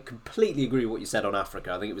 I completely agree with what you said on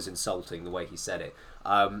Africa. I think it was insulting the way he said it.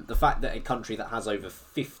 The fact that a country that has over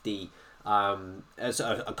 50,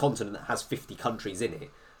 a continent that has 50 countries in it,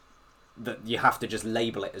 that you have to just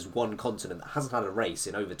label it as one continent that hasn't had a race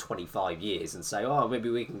in over 25 years and say, oh, maybe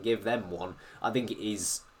we can give them one. I think it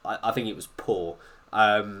is. I think it was poor.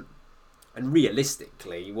 And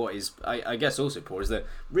realistically, what is I guess also poor is that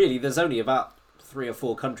really there's only about 3 or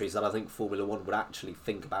 4 countries that I think Formula 1 would actually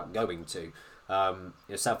think about going to.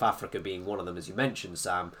 South Africa being one of them, as you mentioned,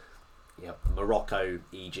 Sam. Morocco,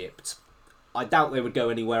 Egypt. I doubt they would go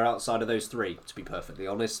anywhere outside of those 3, to be perfectly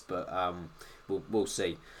honest, but we'll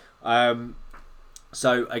see.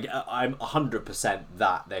 So I'm 100%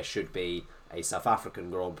 that there should be a South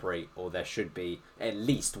African Grand Prix, or there should be at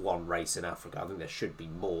least 1 race in Africa. I think there should be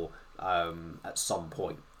more at some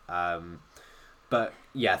point. But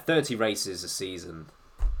yeah, 30 races a season.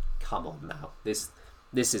 Come on now, this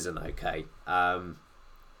isn't okay.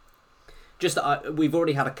 We've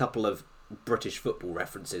already had a couple of British football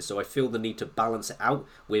references, so I feel the need to balance it out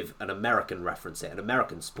with an American reference, an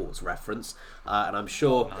American sports reference, and I'm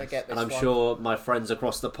sure, sure my friends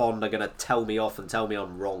across the pond are going to tell me off and tell me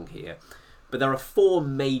I'm wrong here. But there are 4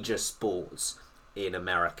 major sports in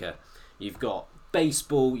America. You've got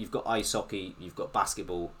baseball, you've got ice hockey, you've got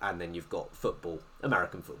basketball, and then you've got football.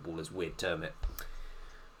 American football is a weird term it.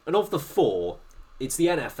 And of the 4, it's the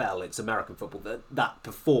NFL, it's American football, that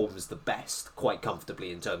performs the best quite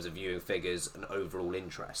comfortably in terms of viewing figures and overall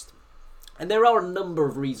interest. And there are a number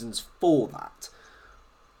of reasons for that.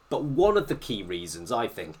 But one of the key reasons, I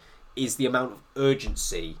think, is the amount of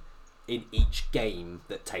urgency in each game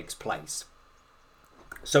that takes place.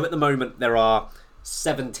 So at the moment, there are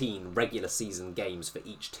 17 regular season games for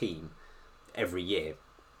each team every year.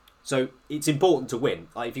 So it's important to win.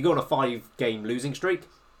 Like if you go on a 5-game losing streak,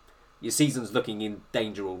 your season's looking in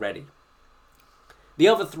danger already. The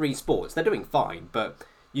other 3 sports, they're doing fine, but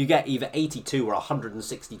you get either 82 or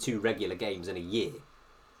 162 regular games in a year.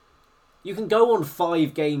 You can go on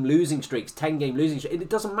 5-game losing streaks, 10-game losing streaks, and it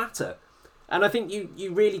doesn't matter. And I think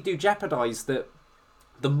you really do jeopardise that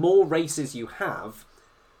the more races you have,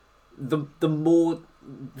 the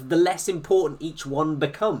less important each one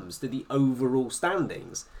becomes to the overall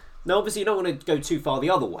standings. Now, obviously, you don't want to go too far the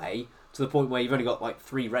other way, to the point where you've only got like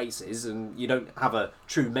 3 races and you don't have a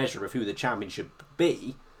true measure of who the champion should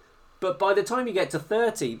be. But by the time you get to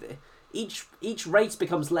 30, each race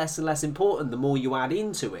becomes less and less important the more you add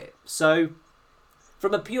into it. So,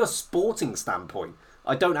 from a pure sporting standpoint,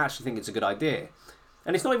 I don't actually think it's a good idea.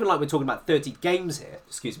 And it's not even like we're talking about 30 games here.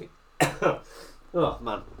 Excuse me. Oh,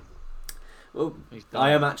 man. Well, I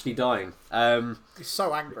am actually dying. He's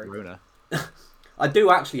so angry. I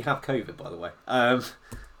do actually have COVID, by the way.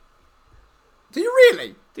 Do you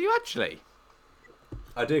really? Do you actually?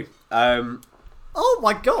 I do. Oh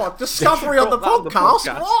my god, discovery on the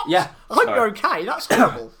podcast? What? Yeah. I hope you're okay, that's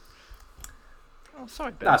horrible. Oh,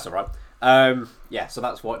 sorry, Ben. That's alright. Yeah, so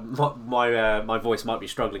that's what my voice might be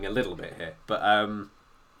struggling a little bit here. But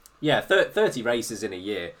yeah, 30 races in a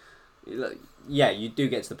year. Yeah, you do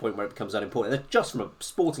get to the point where it becomes unimportant. That's just from a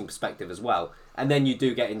sporting perspective as well. And then you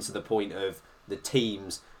do get into the point of the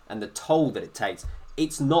teams and the toll that it takes.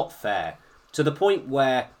 It's not fair. To the point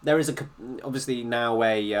where there is obviously now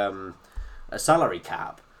a salary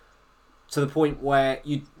cap. To the point where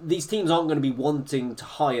these teams aren't going to be wanting to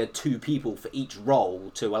hire 2 people for each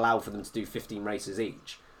role to allow for them to do 15 races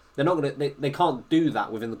each. They're not going to. They can't do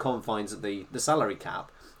that within the confines of the salary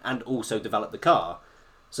cap and also develop the car.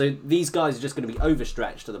 So these guys are just going to be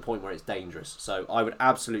overstretched to the point where it's dangerous. So I would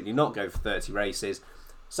absolutely not go for 30 races.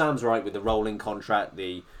 Sam's right with the rolling contract,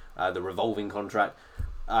 the revolving contract.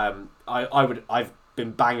 I've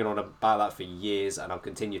been banging on about that for years, and I'll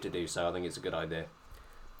continue to do so. I think it's a good idea.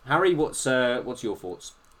 Harry, what's your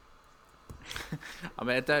thoughts? I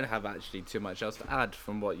mean, I don't have actually too much else to add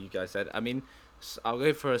from what you guys said. I mean, I'll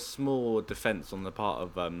go for a small defence on the part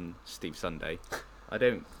of Steve Sunday. I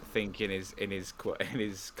don't think in his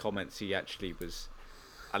comments he actually was,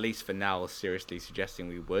 at least for now, seriously suggesting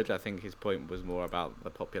we would. I think his point was more about the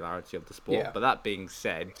popularity of the sport. Yeah. But that being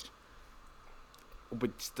said, we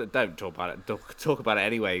just don't talk about it. Talk about it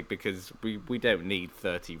anyway, because we don't need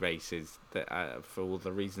 30 races that for all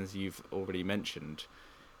the reasons you've already mentioned.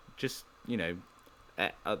 Just,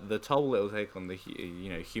 the toll it'll take on the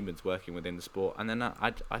humans working within the sport, and then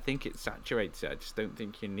I think it saturates it. I just don't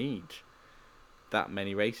think you need that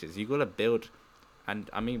many races. You got to build, and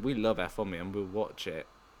I mean, we love F1 and we'll watch it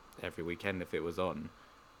every weekend if it was on.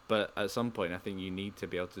 But at some point, I think you need to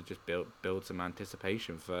be able to just build some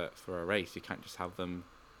anticipation for a race. You can't just have them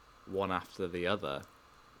one after the other.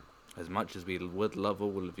 As much as we would love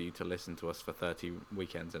all of you to listen to us for 30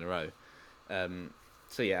 weekends in a row.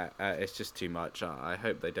 So yeah, it's just too much. I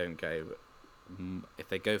hope they don't go. If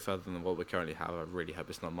they go further than what we currently have, I really hope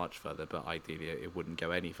it's not much further. But ideally, it wouldn't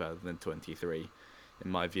go any further than 23,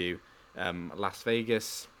 in my view. Las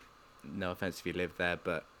Vegas. No offense if you live there,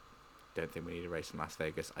 but don't think we need a race in Las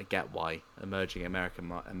Vegas. I get why, emerging American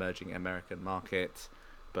market,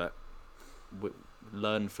 but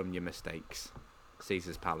learn from your mistakes.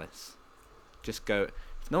 Caesar's Palace. Just go.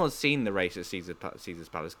 If no one's seen the race at Caesar's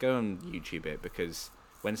Palace, go on YouTube it, because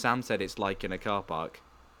when Sam said it's like in a car park,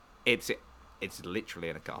 it's literally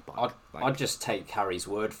in a car park. I'd just take Harry's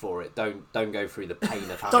word for it. Don't go through the pain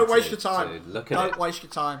of having Don't waste your time. Look at Don't waste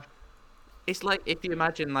your time. It's like if you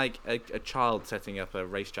imagine like a child setting up a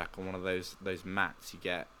racetrack on one of those mats you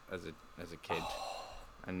get as a kid,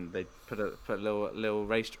 and they put a little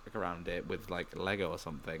racetrack around it with like Lego or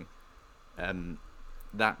something.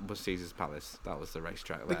 That was Caesar's Palace. That was the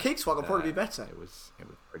racetrack. The Kids one will probably be better. It was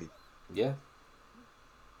pretty. Yeah.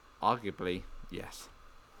 Arguably, yes.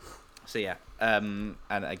 So yeah, and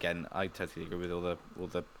again, I totally agree with all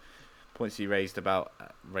the points you raised about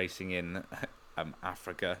racing in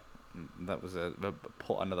Africa. That was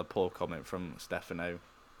another poor comment from Stefano.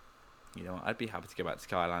 I'd be happy to go back to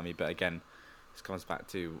Kyalami, but again, this comes back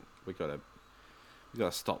to we gotta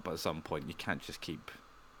stop at some point. You can't just keep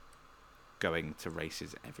going to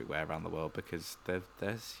races everywhere around the world, because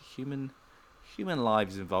there's human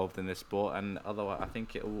lives involved in this sport, and otherwise I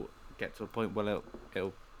think it'll get to a point where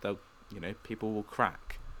people will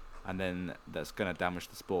crack, and then that's going to damage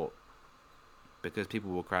the sport, because people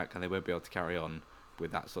will crack and they won't be able to carry on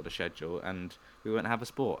with that sort of schedule, and we won't have a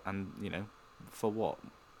sport. And for what?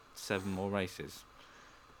 7 more races?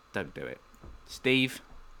 Don't do it, Steve.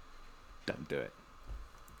 Don't do it.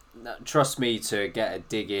 No, trust me to get a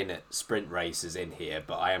dig in at sprint races in here,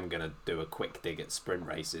 but I am going to do a quick dig at sprint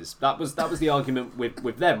races. That was the argument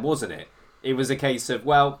with them, wasn't it? It was a case of,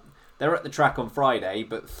 well, they're at the track on Friday,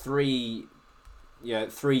 but 3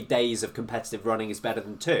 days of competitive running is better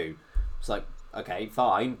than 2. It's like, okay,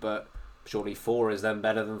 fine, but surely 4 is then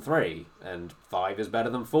better than 3, and 5 is better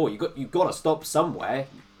than 4. You've got to stop somewhere.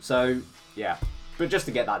 So yeah, but just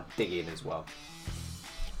to get that dig in as well.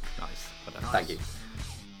 Nice. Thank you.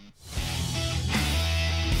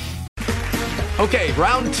 Okay,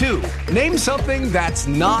 round 2. Name something that's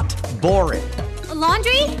not boring. A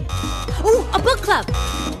laundry? Ooh, a book club.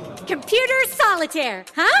 Computer solitaire,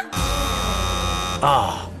 huh?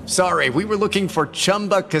 Ah, sorry, we were looking for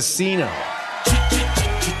Chumba Casino.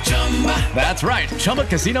 That's right,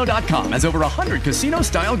 ChumbaCasino.com has over 100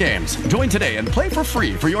 casino-style games. Join today and play for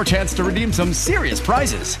free for your chance to redeem some serious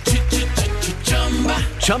prizes.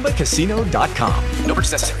 ChumbaCasino.com. No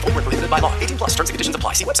purchase necessary. Void where prohibited by law. 18+ terms and conditions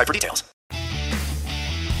apply. See website for details.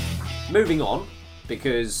 Moving on,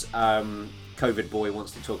 because COVID boy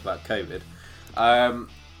wants to talk about COVID.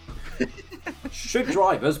 Should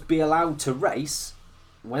drivers be allowed to race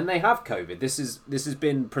when they have COVID? This has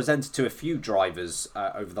been presented to a few drivers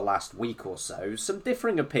over the last week or so. Some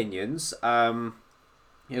differing opinions.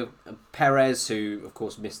 Perez, who of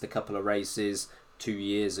course missed a couple of races 2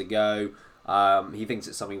 years ago, he thinks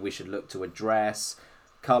it's something we should look to address.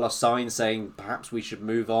 Carlos Sainz saying perhaps we should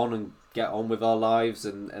move on and get on with our lives,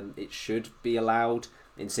 and it should be allowed,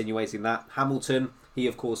 insinuating that. Hamilton, he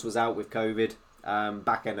of course was out with COVID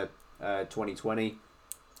back in 2020.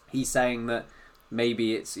 He's saying that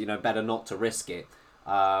maybe it's better not to risk it.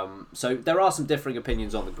 So there are some differing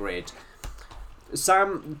opinions on the grid.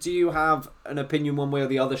 Sam, do you have an opinion one way or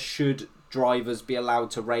the other? Should drivers be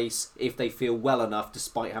allowed to race if they feel well enough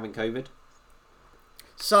despite having COVID?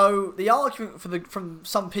 So the argument from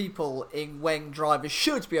some people in when drivers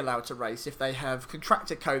should be allowed to race if they have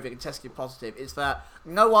contracted COVID and tested positive is that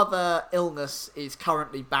no other illness is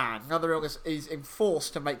currently banned. No other illness is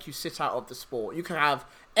enforced to make you sit out of the sport. You can have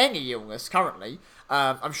any illness currently.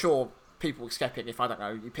 I'm sure people will step in if, I don't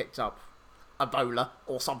know, you picked up Ebola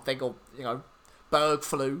or something, or, you know, bird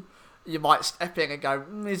flu. You might step in and go,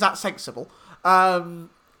 is that sensible?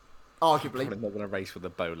 Arguably. I'm not going to race with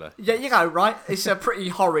Ebola. Yeah, you know, right? It's a pretty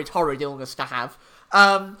horrid illness to have.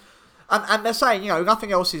 And they're saying, you know,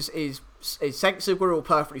 nothing else is sensible. We're all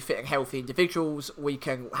perfectly fit and healthy individuals. We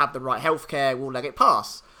can have the right healthcare. We'll let it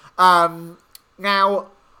pass. Now,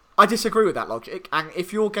 I disagree with that logic. And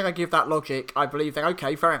if you're going to give that logic, I believe then,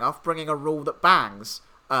 okay, fair enough, bringing a rule that bans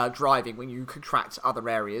driving when you contract other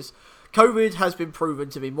areas. COVID has been proven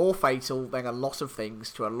to be more fatal than a lot of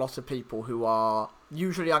things to a lot of people who are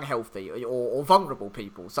usually unhealthy or vulnerable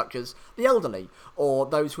people, such as the elderly or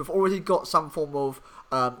those who have already got some form of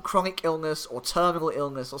chronic illness or terminal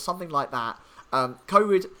illness or something like that.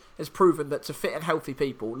 COVID has proven that to fit and healthy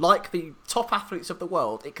people, like the top athletes of the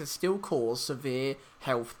world, it can still cause severe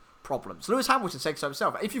health problems. Lewis Hamilton said so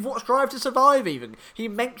himself. If you've watched Drive to Survive even, he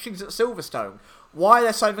mentions at Silverstone, why are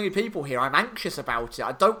there so many people here? I'm anxious about it.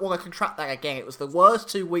 I don't want to contract that again. It was the worst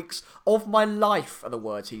 2 weeks of my life, are the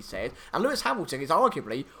words he said. And Lewis Hamilton is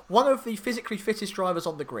arguably one of the physically fittest drivers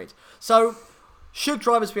on the grid. So, should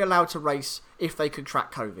drivers be allowed to race if they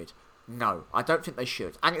contract COVID? No, I don't think they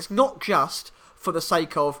should. And it's not just for the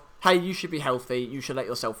sake of, hey, you should be healthy, you should let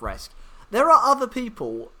yourself rest. There are other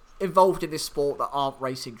people involved in this sport that aren't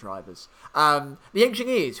racing drivers. The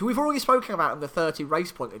engineers, who we've already spoken about in the 30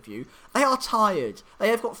 race point of view, they are tired. They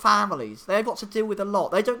have got families. They have got to deal with a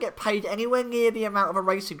lot. They don't get paid anywhere near the amount of a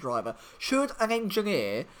racing driver. Should an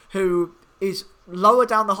engineer who is lower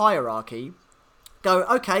down the hierarchy go,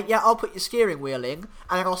 okay, yeah, I'll put your steering wheel in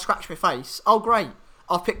and then I'll scratch my face. Oh, great.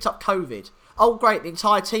 I've picked up COVID. Oh, great, the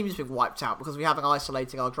entire team's been wiped out because we haven't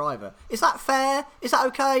isolated our driver. Is that fair? Is that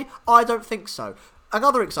okay? I don't think so.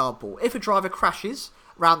 Another example, if a driver crashes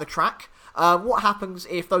around the track, what happens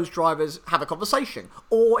if those drivers have a conversation?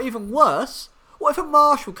 Or even worse, what if a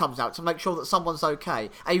marshal comes out to make sure that someone's okay?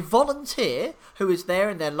 A volunteer who is there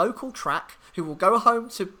in their local track, who will go home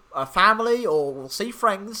to a family or will see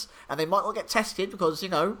friends, and they might not get tested because, you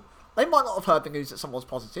know, they might not have heard the news that someone's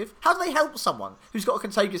positive. How do they help someone who's got a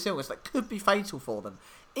contagious illness that could be fatal for them?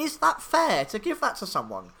 Is that fair to give that to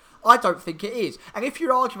someone? I don't think it is. And if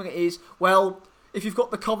your argument is, well, if you've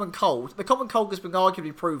got the common cold has been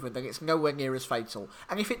arguably proven that it's nowhere near as fatal.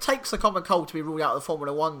 And if it takes the common cold to be ruled out of the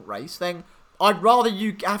Formula 1 race, then I'd rather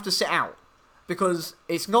you have to sit out. Because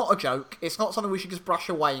it's not a joke. It's not something we should just brush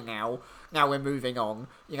away now. Now we're moving on,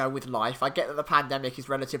 you know, with life. I get that the pandemic is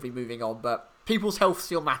relatively moving on, but people's health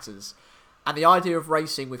still matters. And the idea of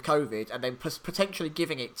racing with COVID and then potentially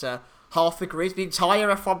giving it to half the grid, the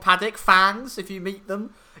entire F1 paddock, fans, if you meet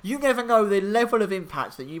them, you never know the level of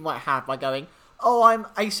impact that you might have by going, oh, I'm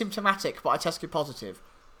asymptomatic, but I tested positive.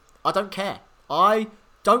 I don't care. I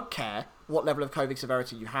don't care what level of COVID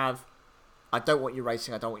severity you have. I don't want you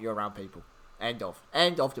racing. I don't want you around people. End of.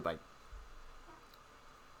 End of debate.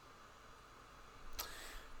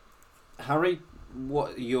 Harry,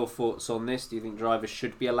 what are your thoughts on this? Do you think drivers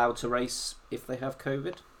should be allowed to race if they have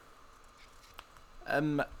COVID?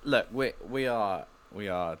 Look, we are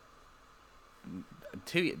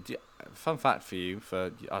fun fact for you,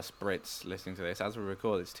 for us Brits listening to this, as we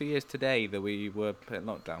record, it's 2 years today that we were put in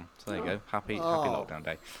lockdown. So there you go. Happy lockdown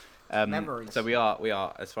day. Memories. So we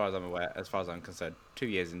are, as far as I'm aware, as far as I'm concerned, 2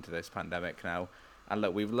 years into this pandemic now. And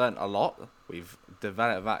look, we've learnt a lot. We've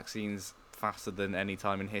developed vaccines faster than any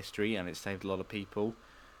time in history, and it's saved a lot of people.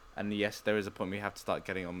 And yes, there is a point where you have to start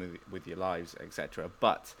getting on with your lives, etc.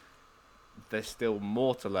 But there's still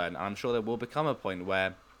more to learn. And I'm sure there will become a point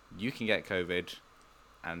where you can get COVID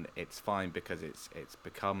and it's fine because it's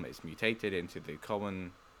mutated into the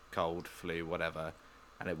common cold, flu, whatever,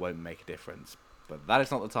 and it won't make a difference. But that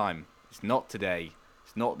is not the time. It's not today.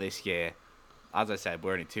 It's not this year. As I said,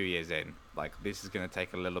 we're only 2 years in. Like, this is going to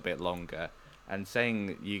take a little bit longer. And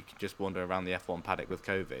saying you can just wander around the F1 paddock with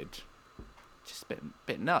COVID, just a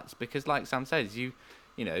bit nuts. Because like Sam says, you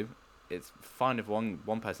know, it's fine if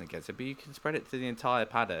one person gets it, but you can spread it to the entire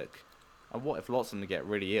paddock. And what if lots of them get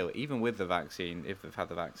really ill, even with the vaccine, if they've had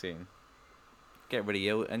the vaccine, get really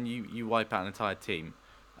ill, and you wipe out an entire team?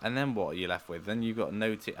 And then what are you left with? Then you've got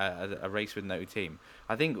a race with no team.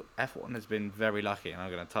 I think F1 has been very lucky, and I'm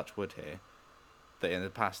going to touch wood here, that in the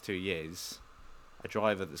past 2 years, a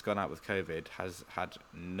driver that's gone out with COVID has had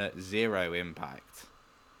zero impact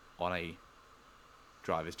on a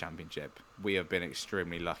drivers' championship. We have been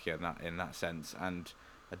extremely lucky in that sense, and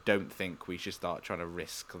I don't think we should start trying to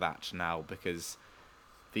risk that now, because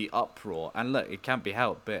the uproar, and look, it can't be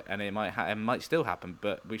helped, and it might still happen,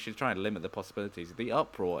 but we should try and limit the possibilities. The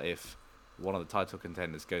uproar if one of the title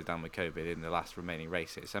contenders goes down with COVID in the last remaining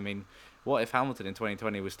races. I mean, what if Hamilton in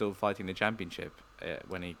 2020 was still fighting the championship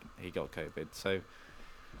when he got COVID? So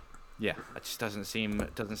yeah, it just doesn't seem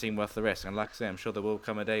worth the risk. And like I say, I'm sure there will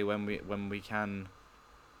come a day when we can,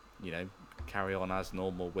 carry on as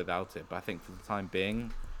normal without it. But I think for the time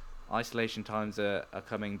being, isolation times are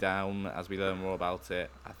coming down as we learn more about it.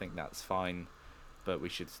 I think that's fine, but we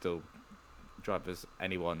should still,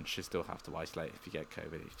 anyone should still have to isolate if you get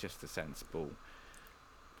COVID. It's just a sensible,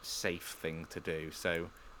 safe thing to do. So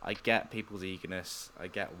I get people's eagerness. I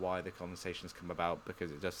get why the conversations come about,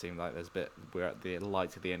 because it does seem like we're at the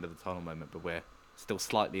light at the end of the tunnel moment, but we're still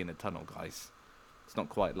slightly in the tunnel, guys. It's not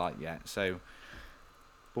quite light yet. So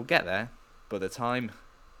we'll get there, but the time,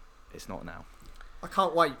 it's not now. I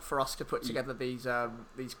can't wait for us to put together these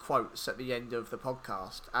quotes at the end of the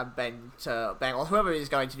podcast, and Ben or whoever is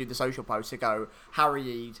going to do the social post to go,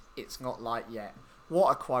 Harry Eid, it's not light yet.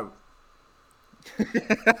 What a quote.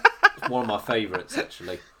 It's one of my favourites,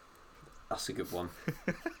 actually. That's a good one.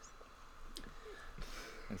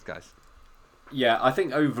 Thanks, guys. Yeah, I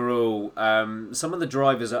think overall, some of the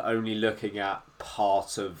drivers are only looking at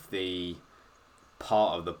part of the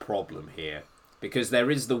problem here, because there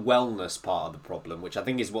is the wellness part of the problem, which I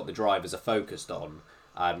think is what the drivers are focused on.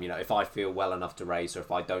 If I feel well enough to race, or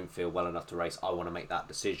if I don't feel well enough to race, I want to make that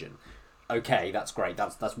decision. Okay, that's great.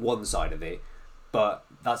 That's one side of it, but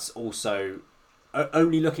that's also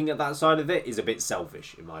only looking at that side of it is a bit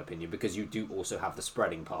selfish, in my opinion, because you do also have the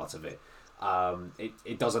spreading part of it.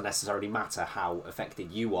 It doesn't necessarily matter how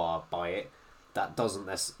affected you are by it. That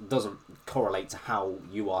doesn't correlate to how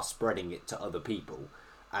you are spreading it to other people.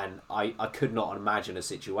 And I could not imagine a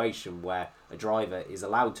situation where a driver is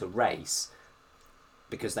allowed to race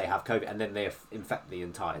because they have COVID and then they infect the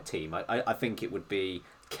entire team. I think it would be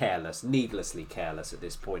careless, needlessly careless at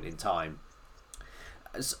this point in time.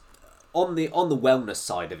 On the wellness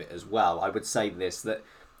side of it as well, I would say that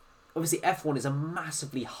obviously F1 is a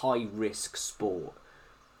massively high risk sport.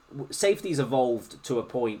 Safety's evolved to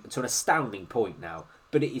an astounding point now,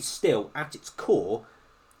 but it is still at its core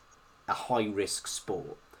a high risk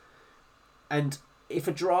sport. And if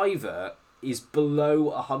a driver is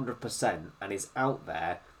below 100% and is out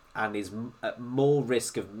there and is at more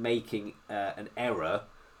risk of making an error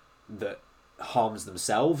that harms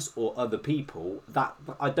themselves or other people, that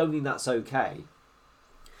I don't think that's okay.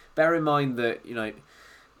 Bear in mind that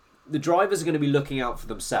the drivers are going to be looking out for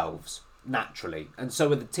themselves naturally, and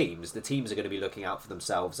so are the teams. The teams are going to be looking out for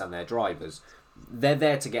themselves and their drivers. They're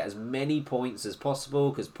there to get as many points as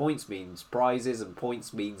possible, because points means prizes and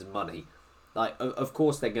points means money. Of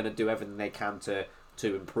course they're going to do everything they can to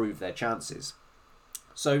improve their chances.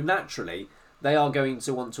 So naturally they are going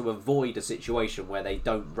to want to avoid a situation where they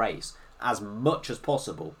don't race as much as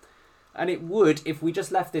possible. And it would, if we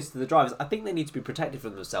just left this to the drivers, I think they need to be protected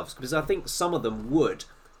from themselves, because I think some of them would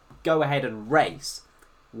go ahead and race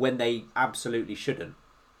when they absolutely shouldn't.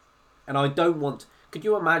 And I don't want... Could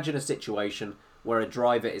you imagine a situation where a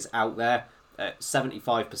driver is out there at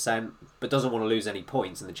 75% but doesn't want to lose any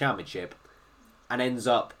points in the championship and ends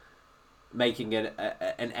up making an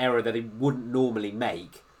error that he wouldn't normally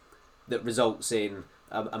make that results in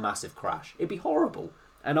a massive crash? It'd be horrible.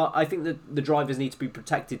 And I think that the drivers need to be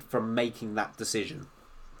protected from making that decision.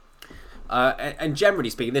 And generally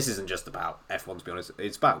speaking, this isn't just about F1, to be honest.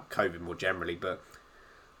 It's about COVID more generally. But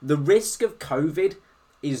the risk of COVID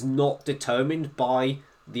is not determined by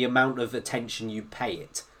the amount of attention you pay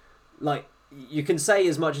it. You can say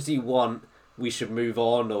as much as you want, we should move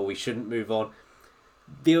on or we shouldn't move on.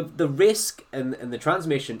 The risk and the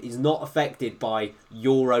transmission is not affected by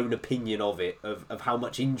your own opinion of it, of how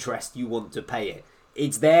much interest you want to pay it.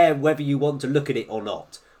 It's there whether you want to look at it or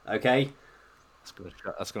not. Okay?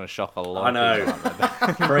 That's going to shock a lot. I know.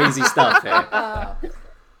 Crazy stuff here.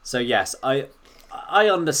 So yes, I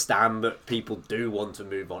understand that people do want to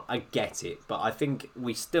move on. I get it. But I think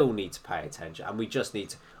we still need to pay attention. And we just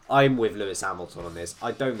need to... I'm with Lewis Hamilton on this.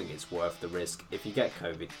 I don't think it's worth the risk. If you get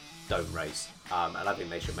COVID, don't race. And I think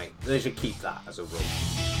they should keep that as a rule.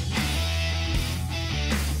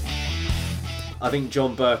 I think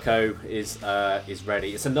John Burko is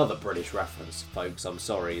ready. It's another British reference, folks. I'm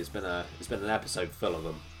sorry. It's been an episode full of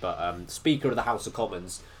them. But Speaker of the House of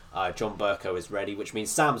Commons, John Burko is ready, which means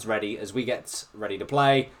Sam's ready as we get ready to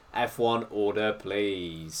play. F1 order,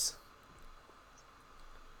 please.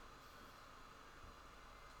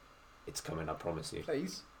 It's coming, I promise you.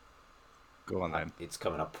 Please. Go on then. It's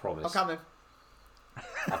coming, I promise. I'm coming.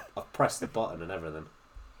 I've pressed the button and everything.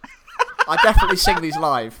 I definitely sing these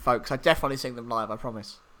live, folks. I definitely sing them live, I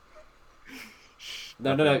promise.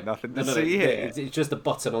 No. Nothing to see here. It's just a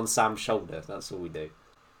button on Sam's shoulder. That's all we do.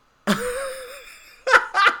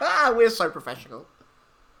 We're so professional.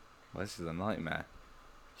 Well, this is a nightmare.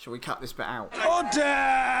 Shall we cut this bit out?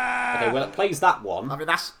 Okay, well, it plays that one. I mean,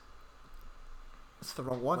 that's the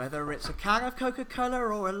wrong one. Whether it's a can of Coca-Cola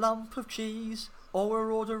or a lump of cheese, or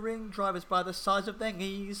we're ordering drivers by the size of their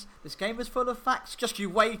knees, this game is full of facts, just you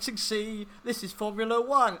wait and see. This is Formula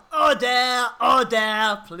 1.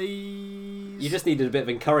 Order, please. You just needed a bit of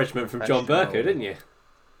encouragement from John Burko, didn't you?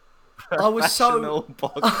 I was so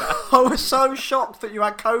shocked that you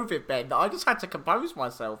had COVID, Ben, that I just had to compose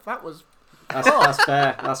myself. That's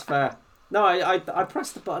fair. That's fair. No, I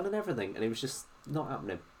pressed the button and everything, and it was just not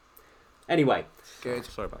happening. Anyway, good.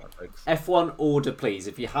 Sorry about that, folks. F1 order, please.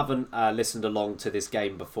 If you haven't listened along to this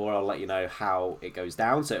game before, I'll let you know how it goes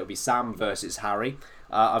down. So it'll be Sam versus Harry.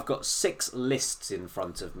 I've got 6 lists in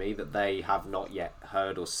front of me that they have not yet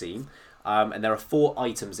heard or seen. And there are 4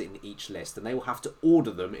 items in each list, and they will have to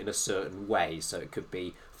order them in a certain way. So it could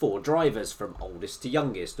be 4 drivers from oldest to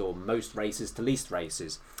youngest, or most races to least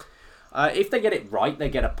races. If they get it right, they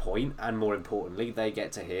get a point, and more importantly, they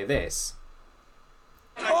get to hear this.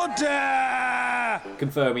 Order!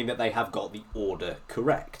 Confirming that they have got the order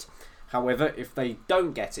correct. However, if they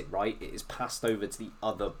don't get it right, it is passed over to the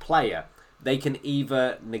other player. They can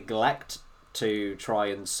either neglect to try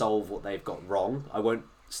and solve what they've got wrong. I won't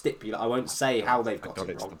say how they've got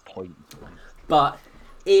it wrong. The point. But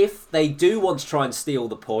if they do want to try and steal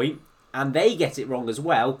the point, and they get it wrong as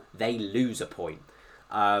well, they lose a point.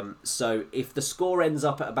 So if the score ends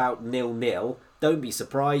up at about 0-0, don't be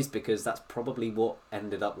surprised, because that's probably what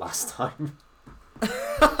ended up last time.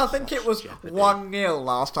 I think it was 1-0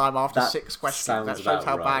 last time after 6 questions. That shows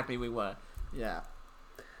how badly we were. Yeah.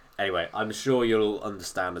 Anyway, I'm sure you'll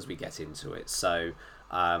understand as we get into it. So,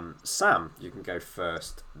 Sam, you can go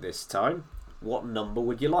first this time. What number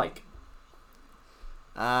would you like?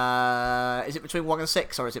 Is it between 1 and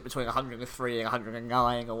 6, or is it between 103 and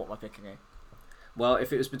 109, or what am I picking here? Well,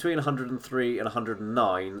 if it was between 103 and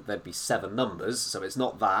 109, there'd be 7 numbers, so it's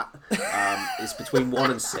not that. It's between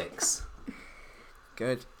 1 and 6.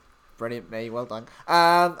 Good. Brilliant, me. Well done.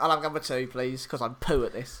 I'll have number 2, please, because I'm poo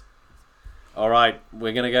at this. All right,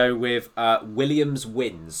 we're going to go with Williams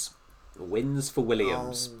wins. Wins for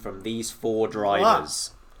Williams from these 4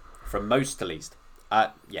 drivers. What? From most to least.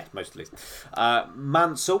 Most to least.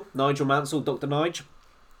 Mansell, Nigel Mansell, Dr. Nige.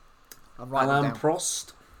 Alain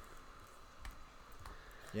Prost.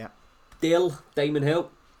 Yeah. Dill, Damon Hill.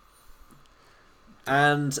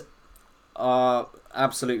 And our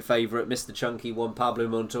absolute favourite, Mr. Chunky, Juan Pablo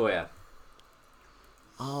Montoya.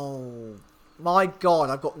 Oh, my God.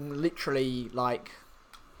 I've got literally,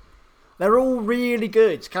 they're all really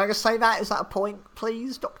good. Can I just say that? Is that a point,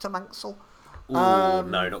 please, Dr. Mansell? Ooh,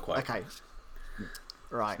 no, not quite. Okay.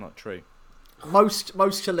 Right. It's not true. Most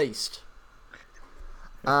to least.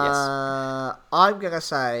 Yes. I'm going to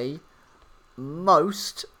say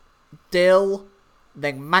most, Dill,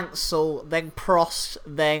 then Mansell, then Prost,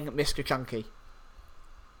 then Mr. Chunky.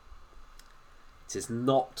 It is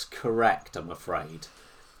not correct, I'm afraid.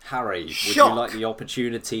 Harry, would Shock. you like the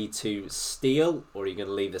opportunity to steal, or are you going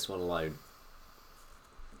to leave this one alone?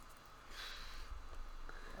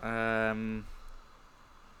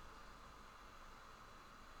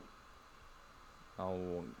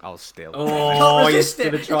 I'll steal. Oh, you're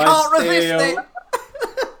going to try Can't and resist steal. it.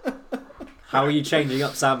 How are you changing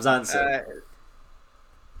up Sam's answer?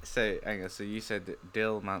 So, hang on, so you said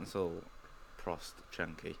Dill, Mansell, Prost,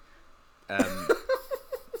 Chunky.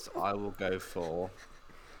 So I will go for...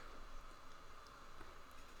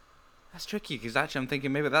 That's tricky, because actually I'm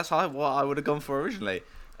thinking maybe that's what I would have gone for originally.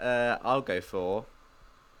 I'll go for...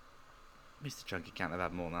 Mr. Chunky can't have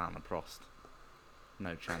had more than Anna Prost.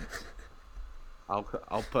 No chance.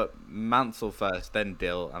 I'll put Mansell first, then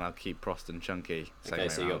Dill, and I'll keep Prost and Chunky. Okay,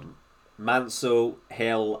 so you got Mansell,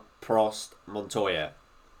 Hill, Prost, Montoya.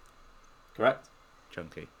 Correct?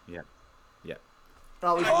 Chunky, yeah.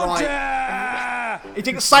 That was right. He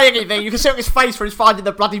didn't say anything. You can see on his face where he's finding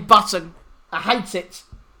the bloody button. I hate it.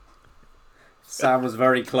 Sam was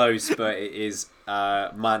very close, but it is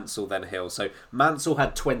Mansell, then Hill. So Mansell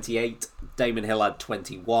had 28, Damon Hill had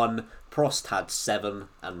 21, Prost had 7,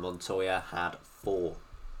 and Montoya had 4.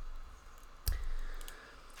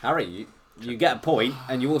 Harry, you get a point,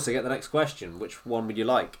 and you also get the next question. Which one would you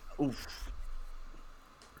like? Oof.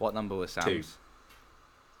 What number was Sam's? 2.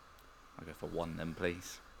 I'll go for 1 then,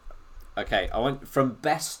 please. Okay, I want from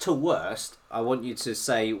best to worst. I want you to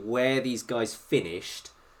say where these guys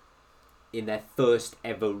finished in their first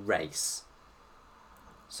ever race.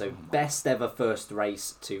 So best ever first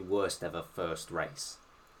race to worst ever first race.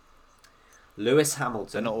 Lewis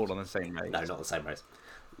Hamilton. They're not all on the same race. No, not the same race.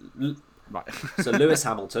 Right. So Lewis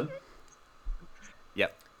Hamilton.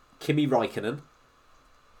 Yep. Kimi Raikkonen.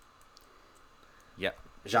 Yep.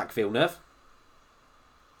 Jacques Villeneuve.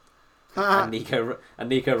 and Nico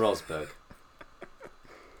Rosberg.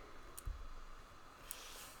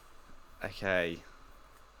 Okay.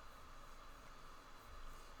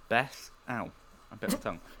 Best. Ow. I bit my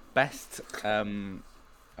tongue. Best. I'll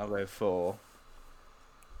go for.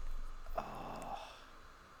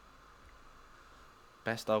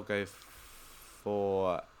 Best. I'll go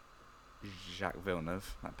for Jacques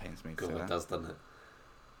Villeneuve. That pains me to say It that. does, doesn't it?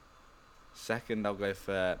 Second, I'll go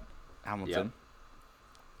for Hamilton. Yep.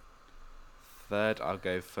 Third, I'll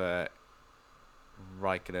go for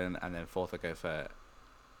Raikkonen, and then fourth, I'll go for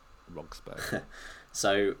Rosberg.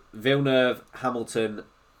 So Villeneuve, Hamilton,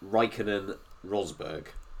 Raikkonen, Rosberg.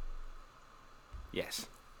 Yes.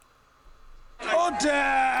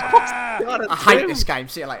 I hate this game.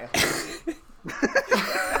 See you later.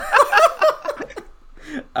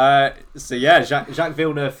 So yeah, Jacques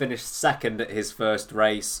Villeneuve finished second at his first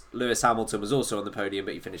race. Lewis Hamilton was also on the podium,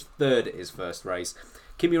 but he finished third at his first race.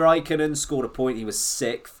 Kimi Raikkonen scored a point, he was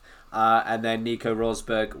sixth. And then Nico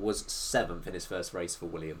Rosberg was seventh in his first race for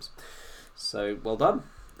Williams. So well done.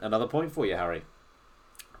 Another point for you, Harry.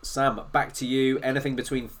 Sam, back to you. Anything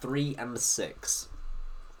between 3 and 6?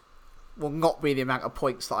 Will not be the amount of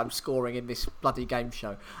points that I'm scoring in this bloody game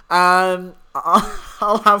show. I'll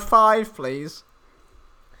have 5, please.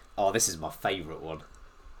 Oh, this is my favourite one.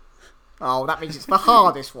 Oh, that means it's the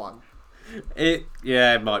hardest one. It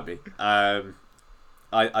might be.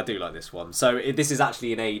 I do like this one. So this is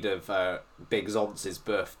actually in aid of Big Zonce's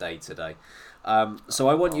birthday today. So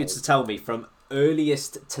I want you to tell me from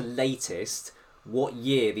earliest to latest what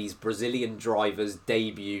year these Brazilian drivers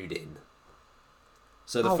debuted in.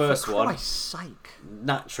 So the first for one, Christ's sake.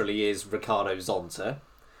 naturally, is Ricardo Zonta.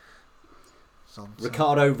 Zonta.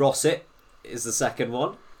 Ricardo Rosset is the second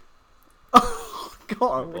one.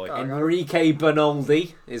 God, Enrique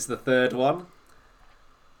Bernoldi is the third one.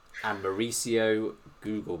 And Mauricio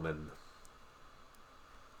Gugelman.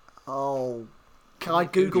 Oh, can I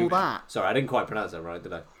Google that? Sorry, I didn't quite pronounce that right,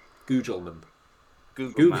 did I? Gugelman.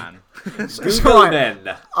 Google man.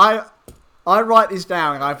 Gugelman. I write this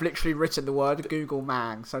down and I've literally written the word Google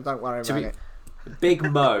man, so don't worry about it. Big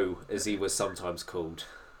Mo, as he was sometimes called.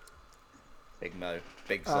 Big Mo.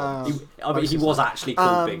 Big Son. He was actually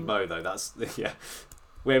called Big Mo, though. That's yeah.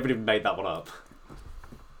 We haven't even made that one up.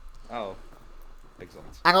 Oh. Big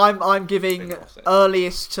Sons. And I'm giving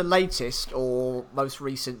earliest to latest or most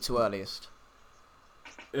recent to earliest.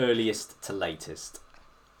 Earliest to latest.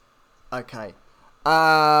 Okay.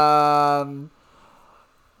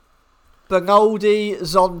 Bernoldi,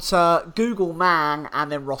 Zonta, Google Man,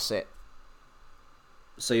 and then Rosset.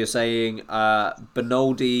 So you're saying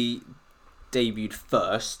Bernoldi debuted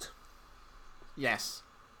first? Yes.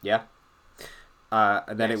 Yeah.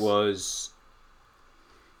 And then Yes. it was.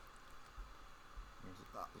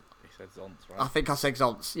 He said Zonts, right? I think I said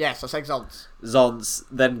Zonts. Yes, I said Zonts. Zonts,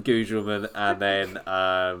 then Gugelman, and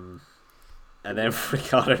then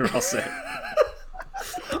Ricardo Rosset.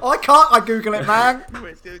 I can't Google it, man.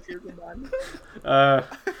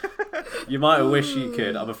 You might have wished you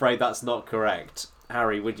could. I'm afraid that's not correct.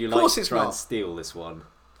 Harry, would you like to try and steal this one?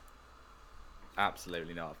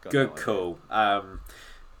 Absolutely not. I've got Good no idea. call.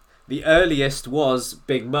 The earliest was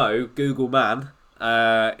Big Mo, Google Man.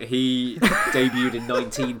 He debuted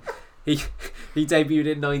in he debuted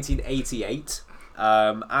in 1988.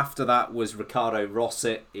 After that was Ricardo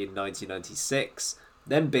Rosset in 1996.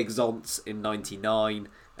 Then Big Zonts in 99,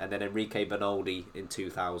 and then Enrique Bernoldi in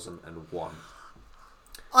 2001.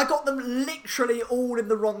 I got them literally all in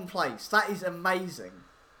the wrong place. That is amazing.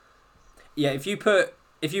 Yeah, if you put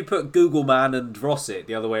Google Man and Rosset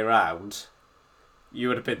the other way around, you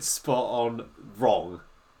would have been spot on wrong.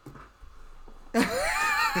 If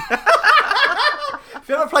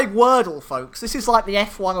you ever played Wordle, folks, this is like the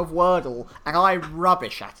F1 of Wordle, and I'm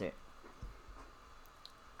rubbish at it.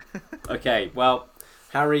 Okay, well,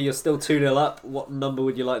 Harry, you're still 2-0 up. What number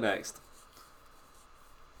would you like next?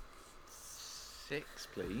 6,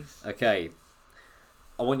 please. Okay.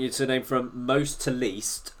 I want you to name from most to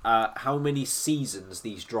least how many seasons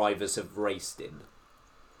these drivers have raced in.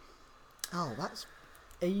 Oh, that's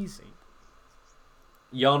easy.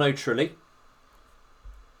 Jarno Trulli,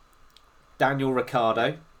 Daniel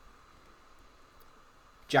Ricciardo,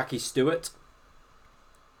 Jackie Stewart,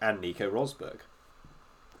 and Nico Rosberg.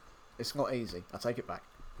 It's not easy. I take it back.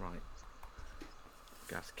 Right.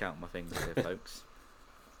 Gonna have to count my fingers here, folks.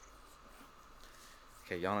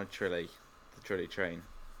 Okay, Yana Trilly, the Trilly train.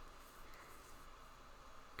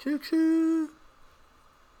 Choo choo.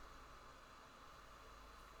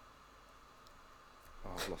 Oh,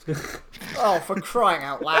 I've lost it. Oh, for crying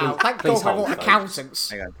out loud! Thank God Please we're hold, not folks. accountants.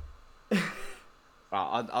 Hang on.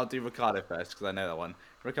 Right, I'll do Ricardo first because I know that one.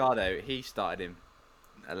 Ricardo, he started in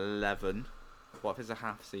 11. What if it's a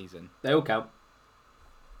half season? They all count.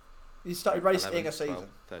 He started racing 11, a season. 12,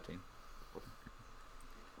 13.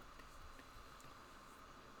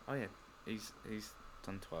 Oh yeah, he's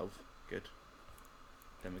done 12. Good.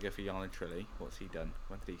 Then we go for Yana Trilly. What's he done?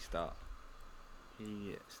 When did he start?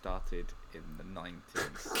 He started in the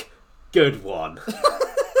 90s. Good one.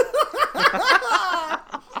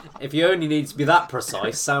 If you only need to be that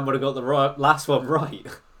precise, Sam would have got the last one right.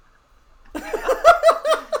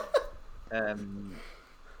 So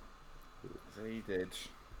he did.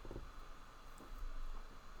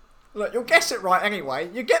 Look, you'll guess it right anyway.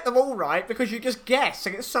 You get them all right because you just guess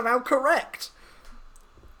and it's somehow correct.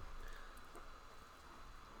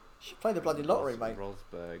 You should play the bloody lottery, mate.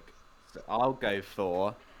 Rosberg. So I'll go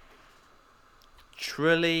for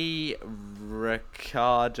Trilly,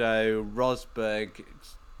 Ricardo, Rosberg,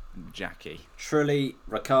 Jackie. Trilly,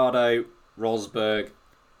 Ricardo, Rosberg,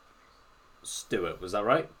 Stewart. Was that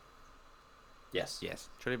right? Yes. Yes.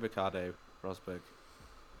 Trilly, Ricardo, Rosberg,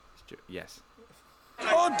 yes.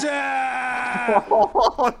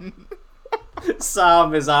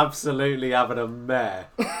 Sam is absolutely having a mare.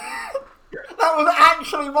 That was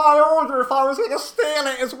actually my order if I was going to steal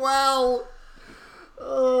it as well.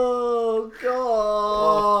 Oh,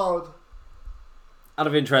 God. Out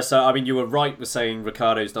of interest, so, I mean, you were right with saying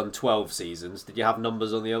Ricardo's done 12 seasons. Did you have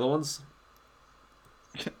numbers on the other ones?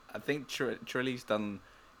 I think Trilly's done...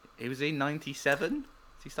 He was in 97? Did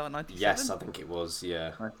he start in 97? Yes, I think it was,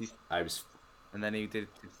 yeah. 90... I was... And then he did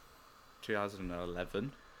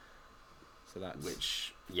 2011. So that's...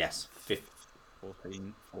 Which, yes,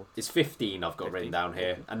 14. It's 15 I've got 15, written down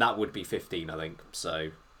here. 14. And that would be 15, I think.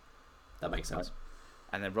 So, that makes sense.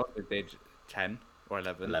 Right. And then Rosberg did 10 or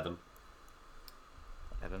 11. 11.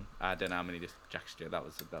 I don't know how many Jacks did. That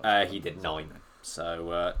was He did 9.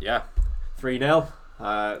 So, yeah.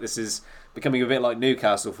 3-0. This is becoming a bit like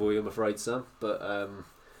Newcastle for you, I'm afraid, Sam. But,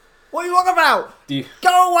 What are you on about? you...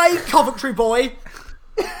 Go away, Coventry boy.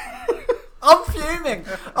 I'm fuming.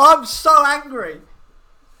 I'm so angry.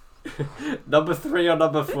 Number 3 or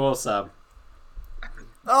number 4, Sam?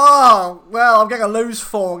 Oh, well, I'm going to lose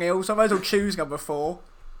 4-0, so I might as well choose number 4.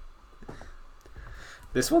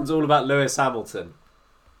 This one's all about Lewis Hamilton.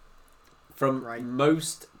 From Right.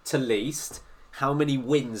 most to least, how many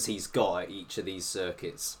wins he's got at each of these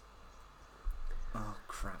circuits. Oh,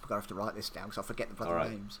 crap. I'm going to have to write this down because I forget the bloody All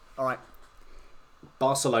right. names. All right.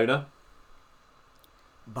 Barcelona,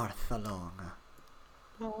 Barcelona.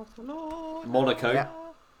 Monaco, Yeah.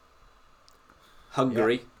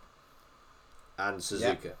 Hungary, and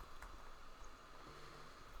Suzuka.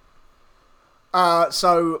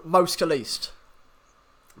 So, most to least.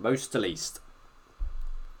 Most to least.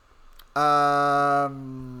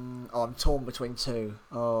 I'm torn between 2.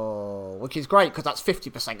 Oh, which is great because that's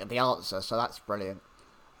 50% of the answer, so that's brilliant.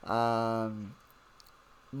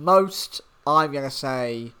 Most, I'm going to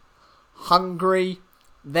say Hungary,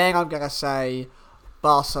 then I'm going to say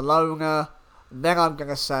Barcelona, then I'm going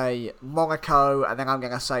to say Monaco, and then I'm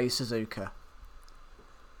going to say Suzuka.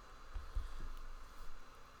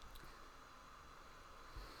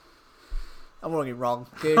 I'm already wrong.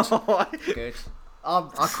 Good. Good.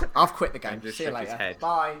 I've quit the game. Just See you shook his later. head.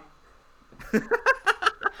 Bye.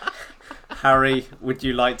 Harry, would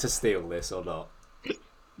you like to steal this or not?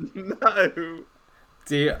 No.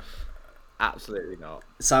 Do you... Absolutely not.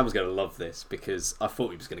 Sam's going to love this because I thought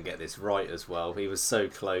he was going to get this right as well. He was so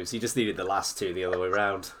close. He just needed the last 2 the other way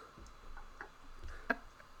round.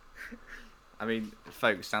 I mean,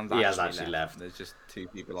 folks, Sam's He has actually actually left. left. There's just 2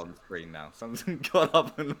 people on the screen now. Sam's got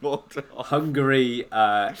up and walked off. Hungary,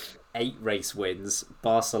 8 race wins.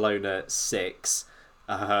 Barcelona, 6.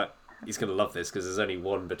 He's going to love this because there's only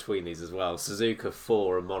 1 between these as well. Suzuka,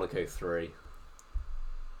 4 and Monaco, 3.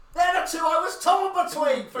 They're the 2 I was torn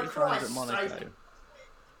between, for Which one's at Christ's Monaco?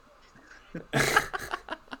 sake.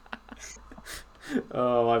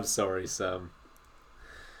 Oh, I'm sorry, Sam.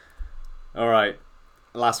 Alright.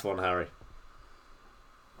 Last one, Harry.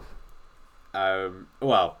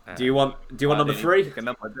 Well, do you want number 3? Pick a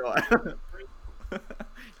number, do I?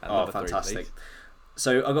 Oh, Number 3, fantastic. please.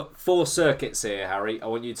 So I've got 4 circuits here, Harry. I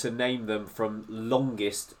want you to name them from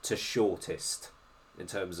longest to shortest in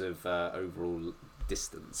terms of overall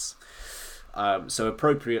distance. So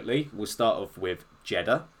appropriately, we'll start off with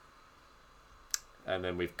Jeddah. And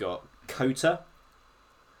then we've got Kota,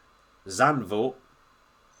 Zandvoort,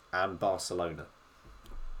 and Barcelona.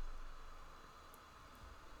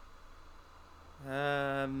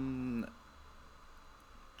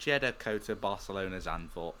 Jeddah, Kota, Barcelona,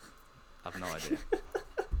 Zandvoort. I've no idea.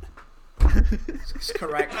 It's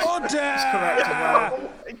correct. It's correct as well.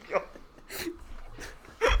 Oh my God.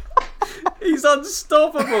 He's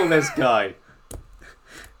unstoppable, this guy.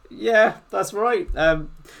 Yeah, that's right.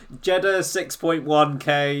 Jeddah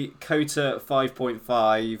 6.1k, Kota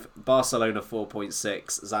 5.5, Barcelona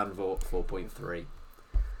 4.6, Zandvoort 4.3.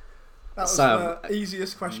 That was Sam, the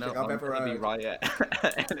easiest question I've ever heard. Be right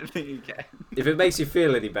at anything again. If it makes you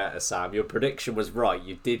feel any better, Sam, your prediction was right.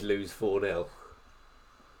 You did lose 4-0.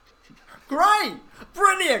 Great!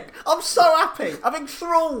 Brilliant! I'm so happy. I'm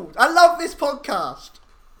enthralled. I love this podcast.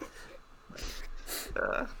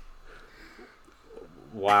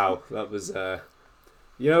 Wow, that was.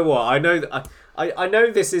 You know what? I know that I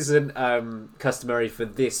know this isn't customary for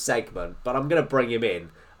this segment, but I'm going to bring him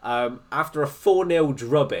in. After a 4-0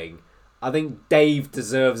 drubbing, I think Dave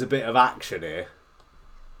deserves a bit of action here.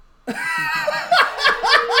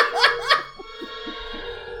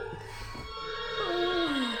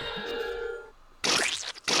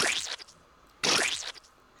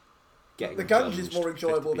 The gunge is more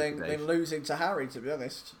enjoyable than losing to Harry, to be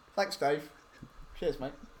honest. Thanks, Dave. Cheers,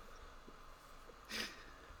 mate.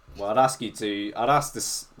 Well, I'd ask for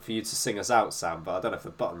you to sing us out, Sam, but I don't know if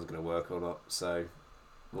the button's going to work or not, so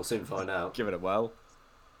we'll soon find out. Give it a whirl.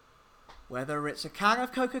 Whether it's a can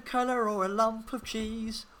of Coca-Cola or a lump of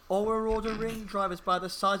cheese, or we're ordering drivers by the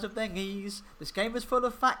size of their knees, this game is full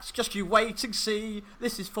of facts, just you wait and see.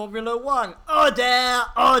 This is Formula 1.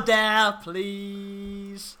 Order,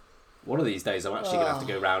 please. One of these days I'm actually going to have to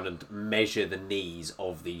go around and measure the knees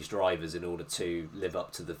of these drivers in order to live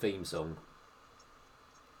up to the theme song.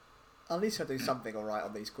 At least I'll do something alright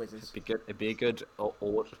on these quizzes. It'd be a good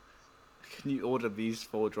order. Can you order these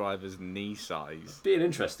 4 drivers' knee size? It'd be an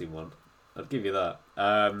interesting one. I'd give you that.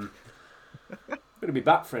 We're going to be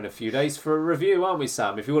back for in a few days for a review, aren't we,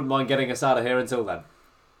 Sam? If you wouldn't mind getting us out of here until then.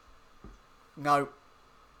 No.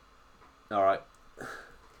 Alright.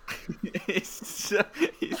 He's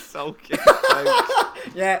sulking.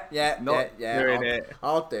 Yeah. Doing it.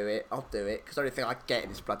 I'll do it. Because the only thing I get in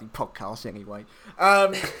this bloody podcast anyway.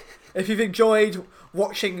 If you've enjoyed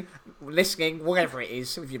watching, listening, whatever it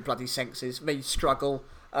is, with your bloody senses, me struggle,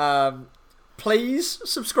 please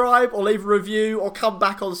subscribe or leave a review or come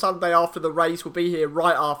back on Sunday after the race. We'll be here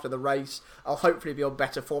right after the race. I'll hopefully be on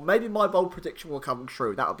better form. Maybe my bold prediction will come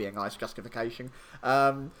true. That would be a nice justification.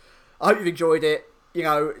 I hope you've enjoyed it. You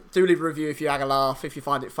know, do leave a review if you had a laugh, if you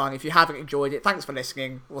find it fun. If you haven't enjoyed it, thanks for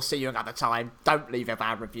listening. We'll see you another time. Don't leave a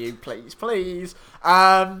bad review, please.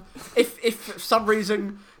 If for some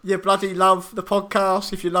reason you bloody love the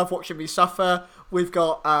podcast, if you love watching me suffer, we've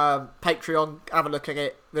got Patreon. Have a look at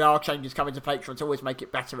it. There are changes coming to Patreon to always make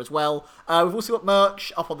it better as well. We've also got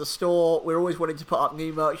merch up on the store. We're always willing to put up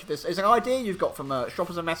new merch. If there's an idea you've got for merch, drop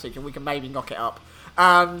us a message and we can maybe knock it up.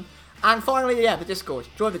 And finally, the Discord.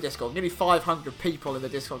 Join the Discord. Nearly 500 people in the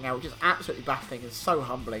Discord now, which is absolutely baffling and so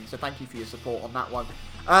humbling. So thank you for your support on that one.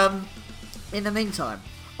 In the meantime,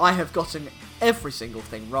 I have gotten every single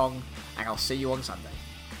thing wrong, and I'll see you on Sunday.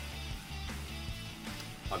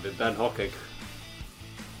 I've been Ben Hocking.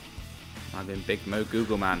 I've been Big Mo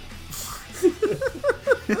Google Man.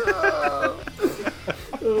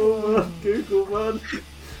 Google Man.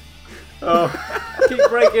 Oh, keep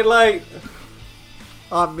breaking late.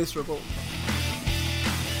 I'm miserable.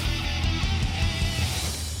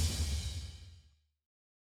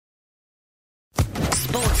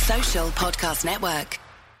 Sports Social Podcast Network.